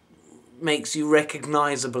makes you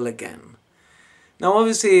recognisable again? Now,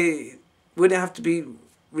 obviously, would it have to be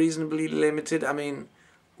reasonably limited? I mean,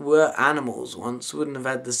 were animals once, wouldn't have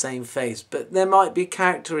had the same face, but there might be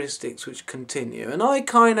characteristics which continue, and I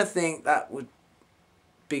kind of think that would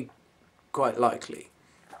be quite likely.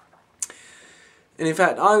 And in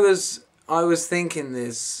fact, I was thinking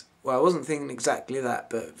this, well, I wasn't thinking exactly that,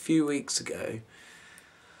 but a few weeks ago,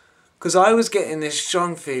 because I was getting this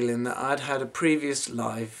strong feeling that I'd had a previous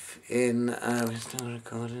life in, we're still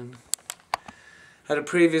recording, had a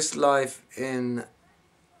previous life in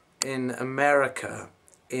America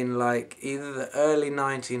in like either the early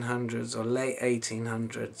 1900s or late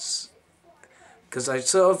 1800s, because I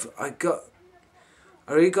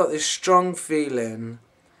really got this strong feeling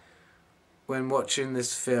when watching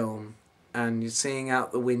this film, and you're seeing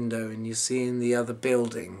out the window and you're seeing the other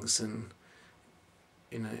buildings, and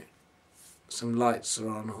you know, some lights are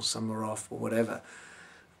on or some are off or whatever,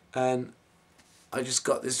 and I just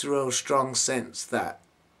got this real strong sense that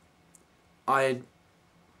I had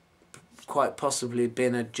quite possibly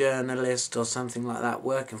been a journalist or something like that,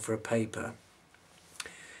 working for a paper.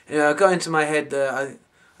 You know, I got into my head that I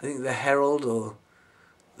think the Herald or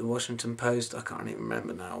the Washington Post, I can't even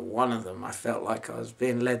remember now, one of them, I felt like I was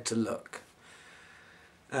being led to look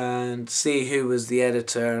and see who was the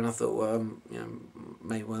editor, and I thought, well, you know,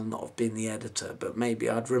 may well not have been the editor, but maybe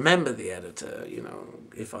I'd remember the editor, you know,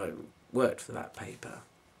 if I worked for that paper.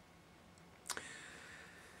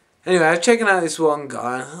 Anyway, I was checking out this one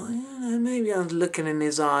guy, and I thought, you know, maybe I was looking in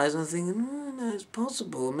his eyes and thinking, oh, no, it's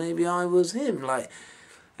possible, maybe I was him, like.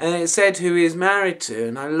 And it said who he was married to,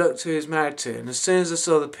 and I looked who he was married to, and as soon as I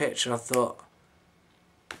saw the picture, I thought,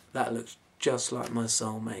 that looks just like my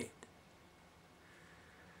soulmate.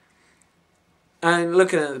 And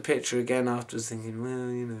looking at the picture again afterwards, thinking,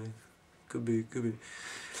 well, you know, could be,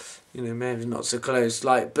 you know, maybe not so close.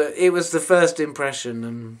 Like, but it was the first impression,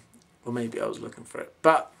 and or maybe I was looking for it.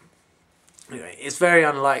 But anyway, it's very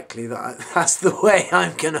unlikely that that's the way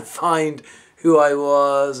I'm gonna find who I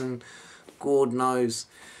was, and God knows.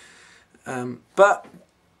 But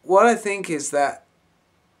what I think is that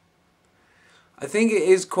I think it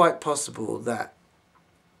is quite possible that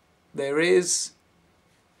there is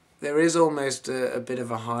almost a bit of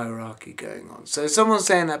a hierarchy going on. So someone's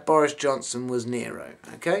saying that Boris Johnson was Nero,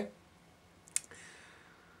 okay?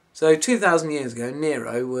 So 2,000 years ago,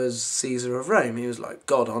 Nero was Caesar of Rome. He was like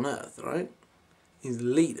God on earth, right? He's the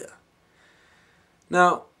leader.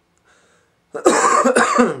 Now,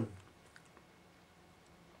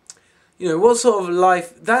 you know, what sort of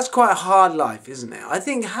life, that's quite a hard life, isn't it? I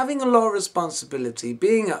think having a lot of responsibility,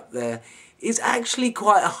 being up there, is actually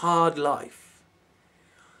quite a hard life.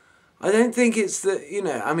 I don't think it's that, you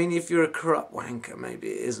know, I mean, if you're a corrupt wanker, maybe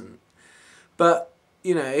it isn't. But,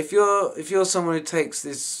 you know, if you're someone who takes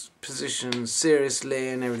this position seriously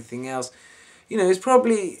and everything else, you know, it's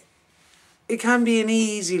probably, it can be an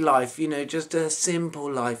easy life, you know, just a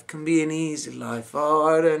simple life can be an easy life. Oh,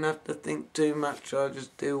 I don't have to think too much, I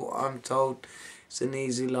just do what I'm told. It's an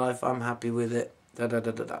easy life, I'm happy with it,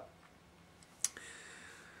 da-da-da-da-da.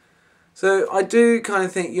 So I do kind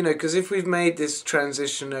of think, you know, because if we've made this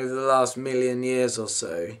transition over the last million years or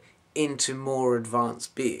so into more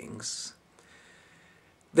advanced beings,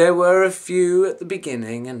 there were a few at the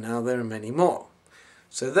beginning and now there are many more.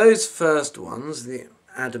 So those first ones, the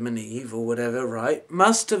Adam and Eve or whatever, right,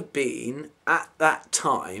 must have been at that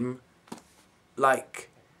time like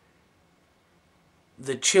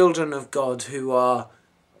the children of God who are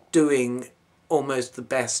doing almost the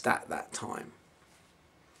best at that time.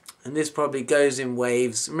 And this probably goes in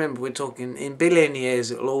waves. Remember, we're talking in billion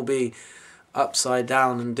years, it'll all be upside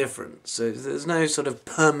down and different. So there's no sort of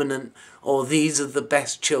permanent, or these are the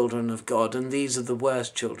best children of God and these are the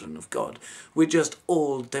worst children of God. We're just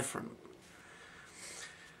all different.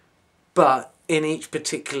 But in each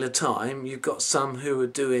particular time, you've got some who are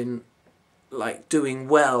doing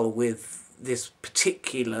well with this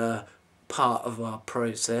particular part of our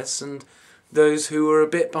process, and those who are a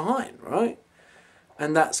bit behind, right?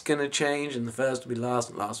 And that's going to change, and the first will be last,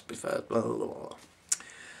 and last will be first, blah, blah, blah, blah.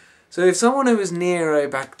 So if someone who was Nero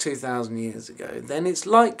back 2,000 years ago, then it's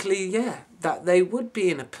likely, yeah, that they would be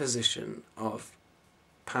in a position of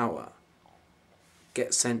power.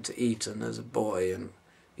 Get sent to Eton as a boy, and,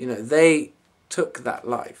 you know, they took that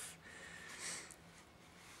life.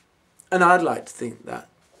 And I'd like to think that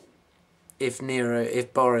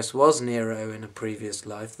if Boris was Nero in a previous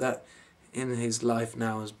life, that in his life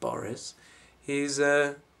now as Boris, he's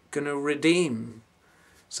going to redeem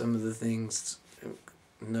some of the things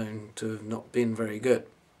known to have not been very good.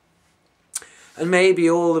 And maybe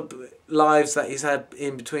all the lives that he's had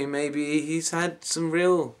in between, maybe he's had some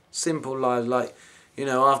real simple lives, like, you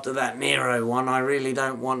know, after that Nero one, I really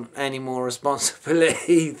don't want any more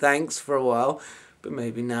responsibility, thanks for a while, but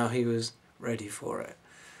maybe now he was ready for it.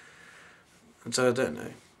 And so I don't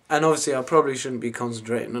know. And obviously I probably shouldn't be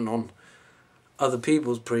concentrating on other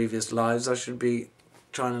people's previous lives. I should be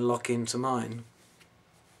trying to lock into mine.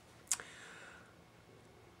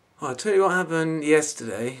 Oh, I'll tell you what happened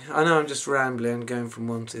yesterday. I know I'm just rambling, going from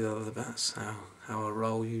one to the other, but that's how I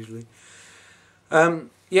roll usually.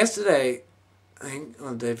 Yesterday, I think,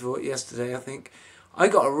 or the day before yesterday, I think, I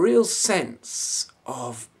got a real sense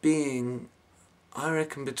of being, I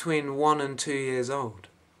reckon, between 1 and 2 years old.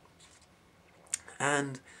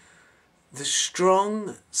 And the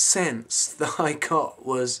strong sense that I got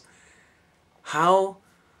was how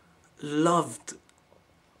loved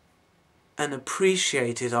and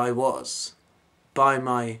appreciated I was by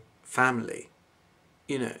my family.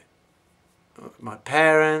 You know, my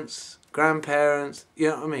parents, grandparents, you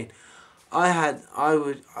know what I mean?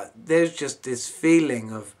 There's just this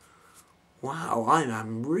feeling of, wow,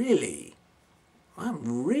 I'm really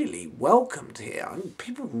welcomed here.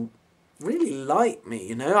 People really like me,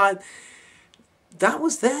 you know. That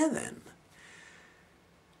was there then.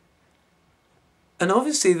 And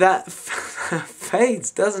obviously that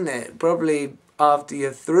fades, doesn't it? Probably after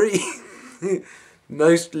you're 3.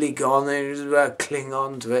 Mostly gone, and you just cling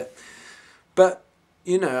on to it. But,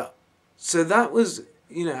 you know, so that was,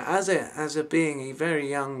 you know, as a being a very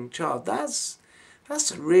young child, that's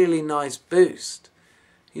a really nice boost.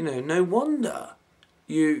 You know, no wonder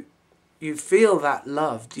you feel that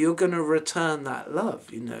loved. You're going to return that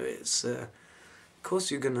love. You know, it's of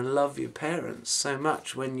course you're going to love your parents so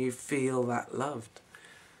much when you feel that loved.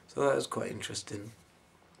 So that was quite interesting.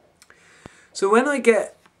 So when I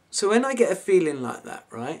get a feeling like that,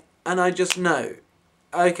 right, and I just know,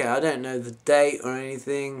 okay, I don't know the date or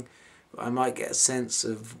anything, but I might get a sense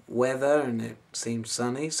of weather and it seemed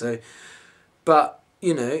sunny, so, but,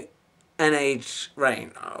 you know, an age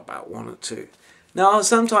range, about 1 or 2. Now,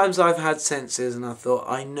 sometimes I've had senses and I thought,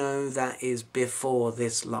 I know that is before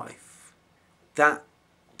this life. That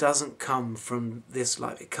doesn't come from this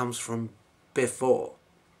life, it comes from before.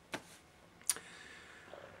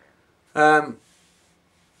 And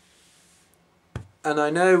I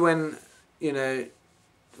know when, you know,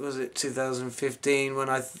 was it 2015 when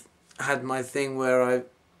I had my thing where I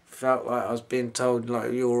felt like I was being told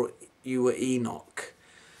like you were Enoch,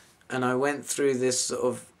 and I went through this sort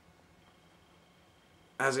of,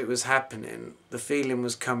 as it was happening, the feeling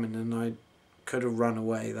was coming and I could have run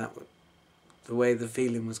away. The way the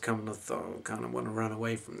feeling was coming, I thought I kind of want to run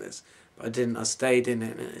away from this, but I didn't. I stayed in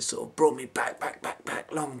it, and it sort of brought me back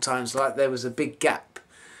long times, like there was a big gap.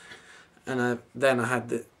 And then I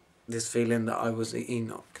had this feeling that I was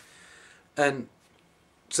Enoch. And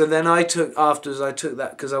so then afterwards I took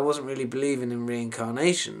that, because I wasn't really believing in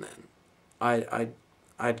reincarnation then.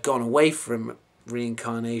 I'd gone away from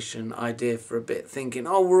reincarnation idea for a bit, thinking,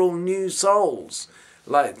 oh, we're all new souls.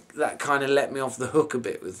 Like, that kind of let me off the hook a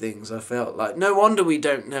bit with things. I felt like, no wonder we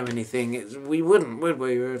don't know anything. We wouldn't, would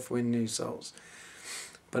we, if we're new souls?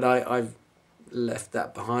 But I've left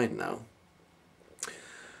that behind now.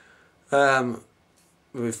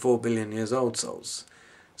 With 4 billion years old souls.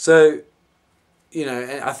 So, you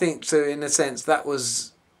know, I think, so in a sense, that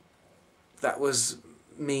was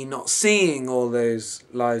me not seeing all those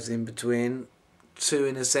lives in between, to,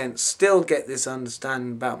 in a sense, still get this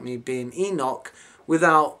understanding about me being Enoch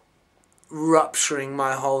without rupturing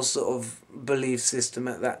my whole sort of belief system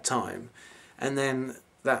at that time. And then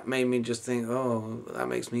that made me just think, oh, that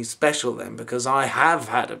makes me special then, because I have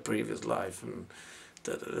had a previous life, and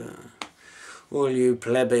da-da-da. All you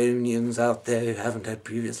plebeians out there who haven't had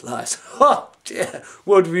previous lives. Oh dear,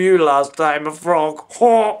 what were you last time, a frog?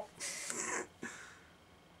 Oh.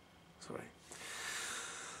 Sorry.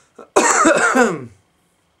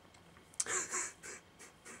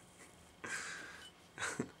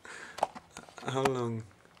 How long?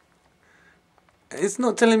 It's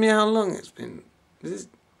not telling me how long it's been. This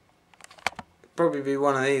probably be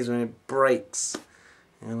one of these when it breaks,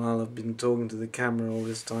 and I'll have been talking to the camera all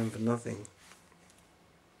this time for nothing.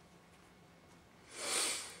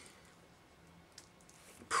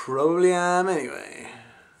 Probably am anyway.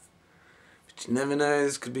 But you never know,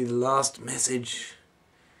 this could be the last message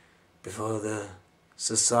before the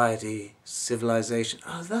civilization.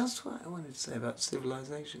 Oh, that's what I wanted to say about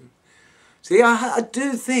civilization. See, I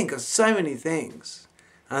do think of so many things.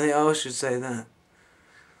 I think I should say that.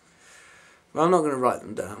 But I'm not going to write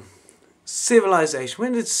them down. Civilization.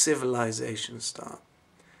 When did civilization start?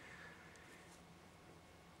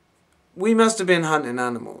 We must have been hunting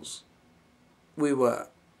animals. We were.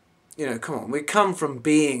 You know, come on, we come from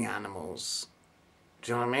being animals.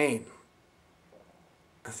 Do you know what I mean?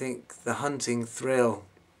 I think the hunting thrill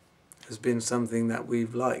has been something that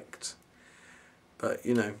we've liked. But,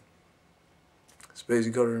 you know, I suppose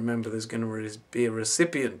you've got to remember there's going to be a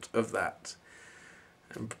recipient of that.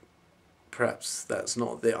 And perhaps that's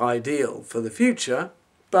not the ideal for the future,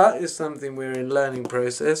 but it's something we're in learning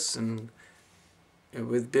process, and you know,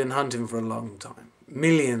 we've been hunting for a long time.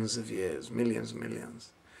 Millions of years, millions and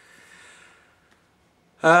millions.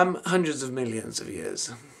 Hundreds of millions of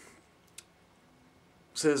years.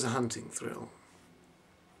 So there's a hunting thrill.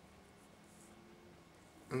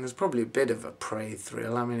 And there's probably a bit of a prey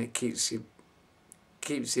thrill. I mean, it keeps you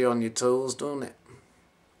on your toes, don't it?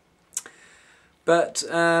 But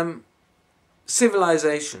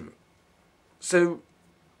civilization. So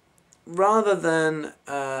rather than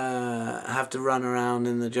have to run around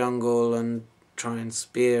in the jungle and try and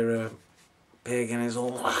spear a pig, and it's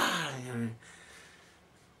all, you know,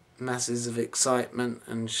 masses of excitement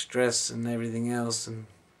and stress and everything else, and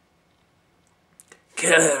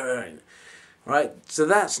kill her, right? So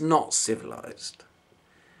that's not civilized.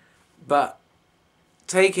 But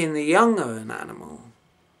taking the young of an animal,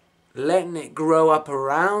 letting it grow up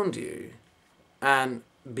around you and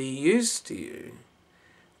be used to you,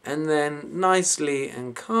 and then nicely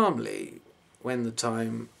and calmly, when the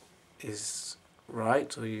time is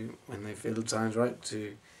right, or when they feel the time's right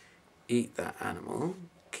to eat that animal,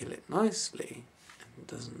 kill it nicely, and it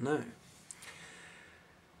doesn't know.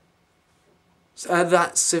 So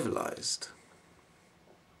that's civilized.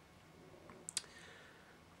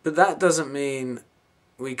 But that doesn't mean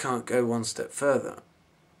we can't go one step further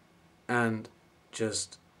and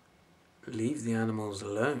just leave the animals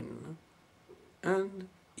alone and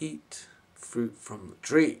eat fruit from the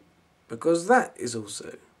tree, because that is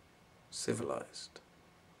also civilized.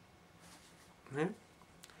 Yeah?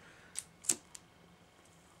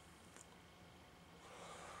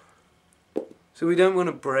 So we don't want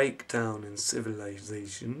to break down in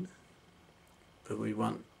civilization, but we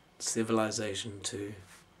want civilization to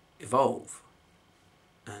evolve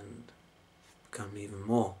and become even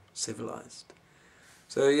more civilized.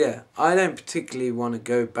 So yeah, I don't particularly want to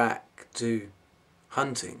go back to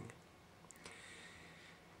hunting.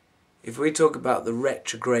 If we talk about the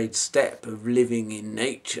retrograde step of living in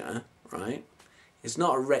nature, right, it's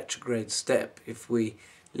not a retrograde step if we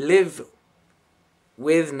live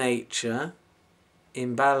with nature,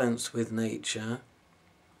 in balance with nature,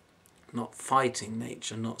 not fighting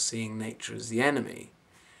nature, not seeing nature as the enemy,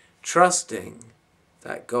 trusting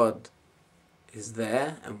that God is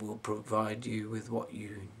there and will provide you with what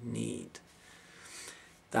you need.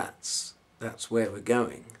 That's where we're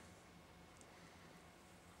going.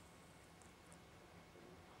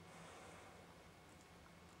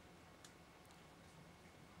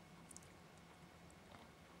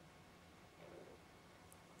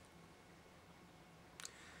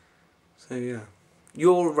 So yeah,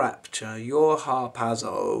 your rapture, your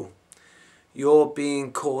harpazo, you're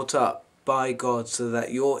being caught up by God so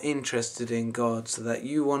that you're interested in God, so that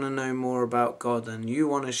you want to know more about God and you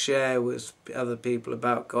want to share with other people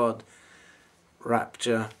about God.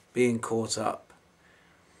 Rapture, being caught up,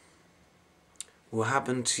 will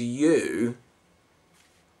happen to you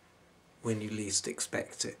when you least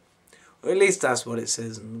expect it. Or at least that's what it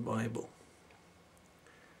says in the Bible.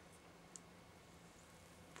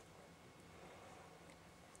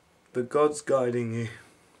 But God's guiding you.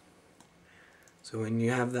 So when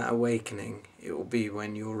you have that awakening, it will be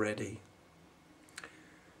when you're ready.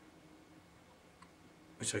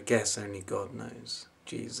 Which I guess only God knows.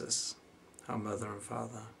 Jesus, our Mother and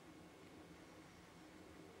Father.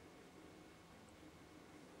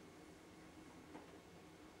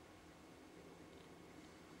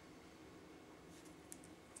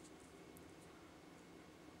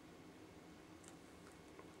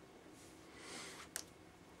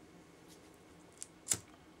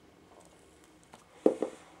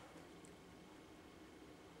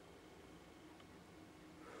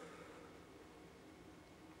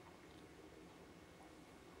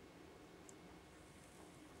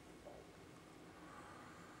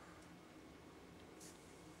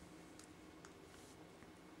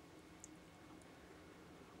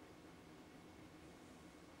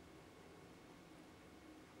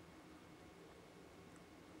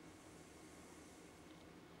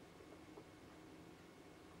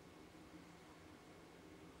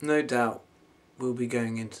 No doubt we'll be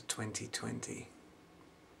going into 2020.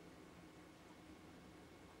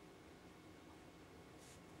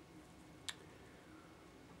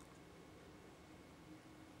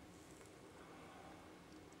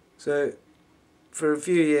 So, for a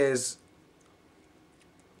few years,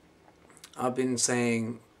 I've been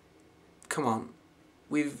saying, come on,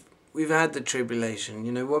 we've had the tribulation,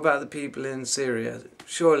 you know, what about the people in Syria?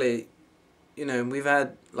 Surely, you know, we've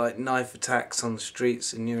had like knife attacks on the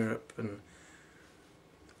streets in Europe and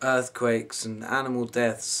earthquakes and animal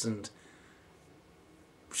deaths, and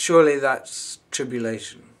surely that's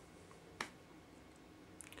tribulation.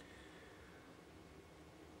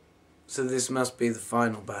 So this must be the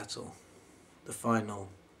final battle, the final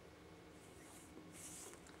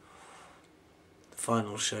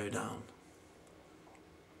showdown.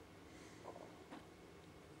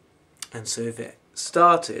 And so if it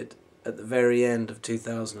started at the very end of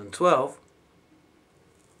 2012,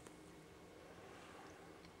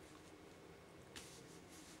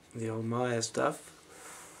 the old Maya stuff,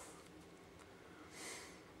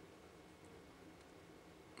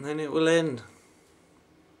 then it will end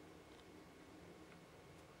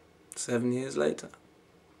 7 years later.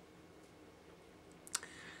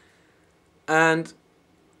 And,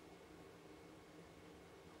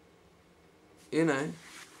 you know,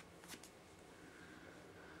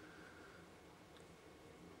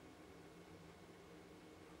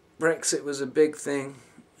 Brexit was a big thing,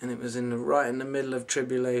 and it was right in the middle of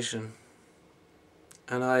tribulation.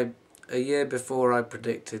 And a year before, I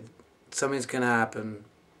predicted something's going to happen,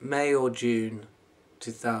 May or June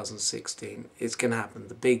 2016. It's going to happen,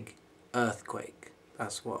 the big earthquake.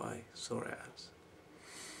 That's what I saw it as.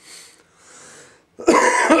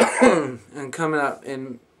 And coming up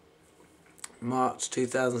in March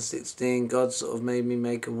 2016, God sort of made me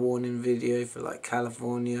make a warning video for like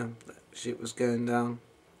California, that shit was going down.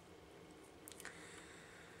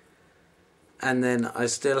 And then I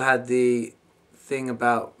still had the thing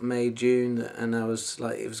about May, June, and I was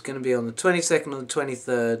like, it was going to be on the 22nd or the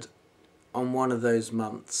 23rd on one of those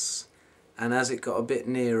months. And as it got a bit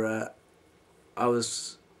nearer, I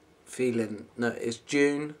was feeling, no, it's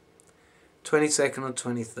June 22nd or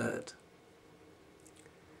 23rd.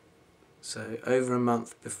 So over a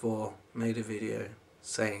month before, made a video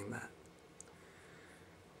saying that.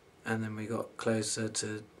 And then we got closer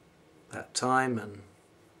to that time and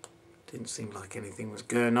didn't seem like anything was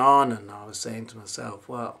going on, and I was saying to myself,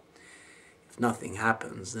 well, if nothing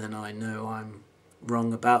happens, then I know I'm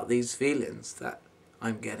wrong about these feelings that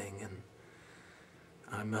I'm getting, and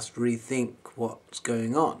I must rethink what's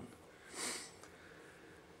going on.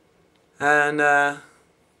 And on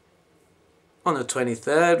the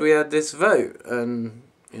 23rd we had this vote, and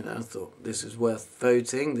you know, I thought, this is worth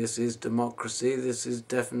voting, this is democracy, this is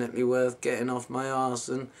definitely worth getting off my arse.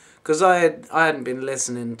 And because I hadn't been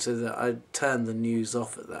listening to I'd turned the news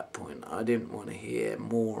off at that point. I didn't want to hear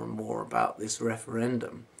more and more about this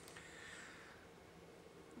referendum.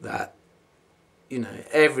 That, you know,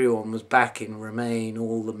 everyone was backing Remain,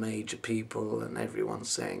 all the major people, and everyone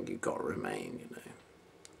saying, you've got to Remain, you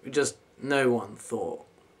know. No one thought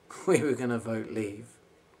we were going to vote Leave.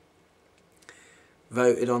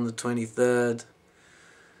 Voted on the 23rd.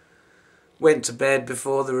 Went to bed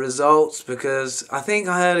before the results, because I think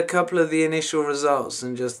I heard a couple of the initial results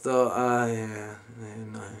and just thought, yeah,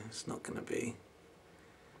 no, it's not going to be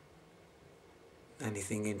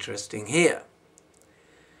anything interesting here.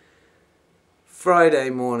 Friday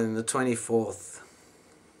morning, the 24th,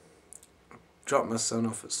 dropped my son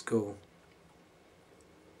off at school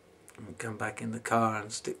and come back in the car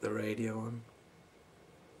and stick the radio on.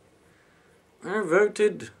 I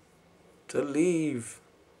voted to Leave.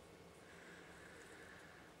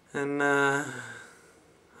 And I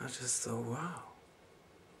just thought, wow,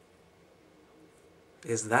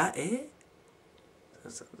 is that it?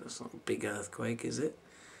 That's not a big earthquake, is it?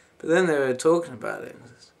 But then they were talking about it,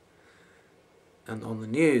 and on the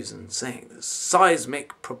news, and saying the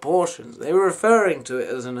seismic proportions. They were referring to it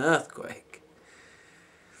as an earthquake.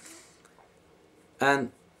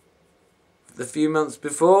 And the few months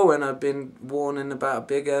before, when I'd been warning about a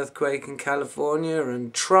big earthquake in California,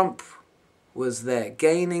 and Trump was there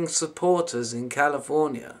gaining supporters in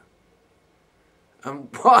California, and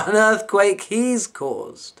what an earthquake he's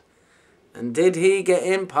caused. And did he get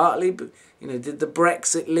in partly, you know, did the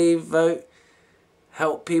Brexit Leave vote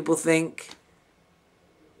help people think,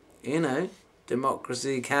 you know,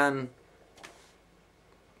 democracy can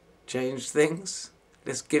change things,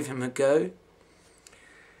 let's give him a go?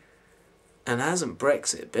 And hasn't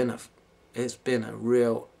Brexit been it's been a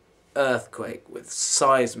real earthquake with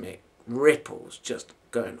seismic ripples just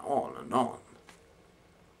going on and on.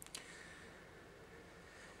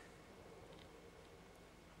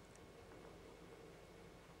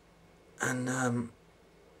 And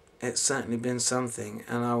it's certainly been something.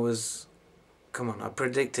 And I was, come on, I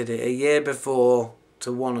predicted it a year before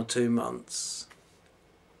to 1 or 2 months.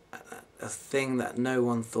 A thing that no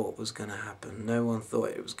one thought was going to happen. No one thought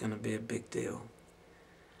it was going to be a big deal.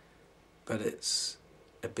 But it's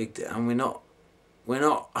a big deal. And we're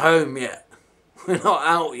not home yet. We're not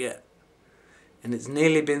out yet. And it's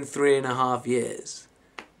nearly been 3.5 years.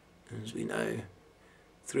 And as we know,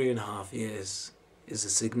 3.5 years is a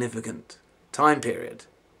significant time period.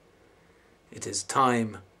 It is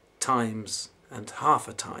time, times, and half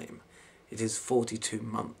a time. It is 42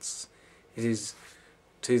 months. It is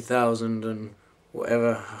 2,000 and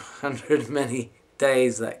whatever, 100 many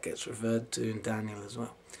days that gets referred to in Daniel as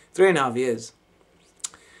well. 3.5 years.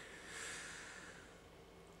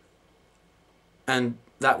 And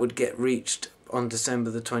that would get reached on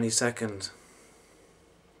December the 22nd,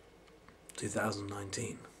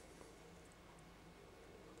 2019.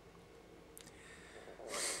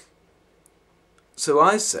 So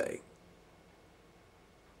I say,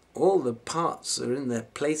 all the parts are in their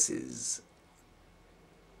places,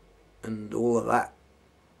 and all of that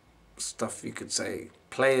stuff, you could say,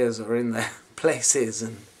 players are in their places,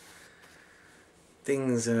 and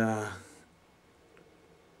things are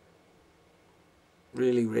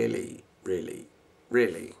really, really, really,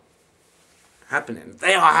 really happening.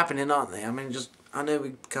 They are happening, aren't they? I mean, I know we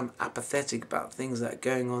become apathetic about things that are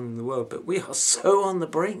going on in the world, but we are so on the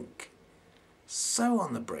brink. So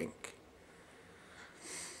on the brink.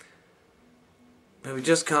 But we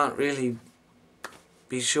just can't really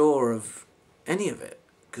be sure of any of it,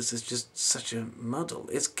 because it's just such a muddle.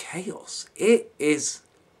 It's chaos. It is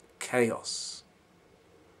chaos.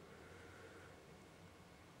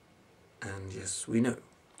 And yes, we know,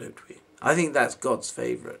 don't we? I think that's God's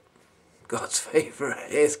favourite. God's favourite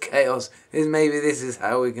is chaos. Maybe this is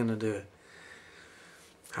how we're going to do it.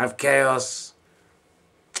 Have chaos.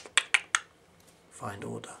 Find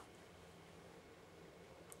order.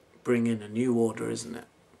 Bring in a new order, isn't it?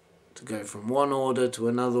 To go from one order to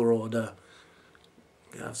another order.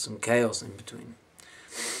 You have some chaos in between.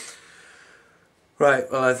 Right,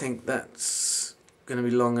 well, I think that's going to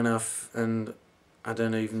be long enough, and I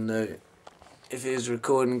don't even know if it is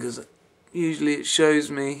recording, because usually it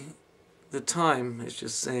shows me the time. It's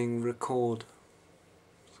just saying record.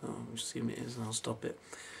 So I'm assuming it is, and I'll stop it.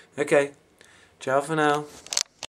 Okay, ciao for now.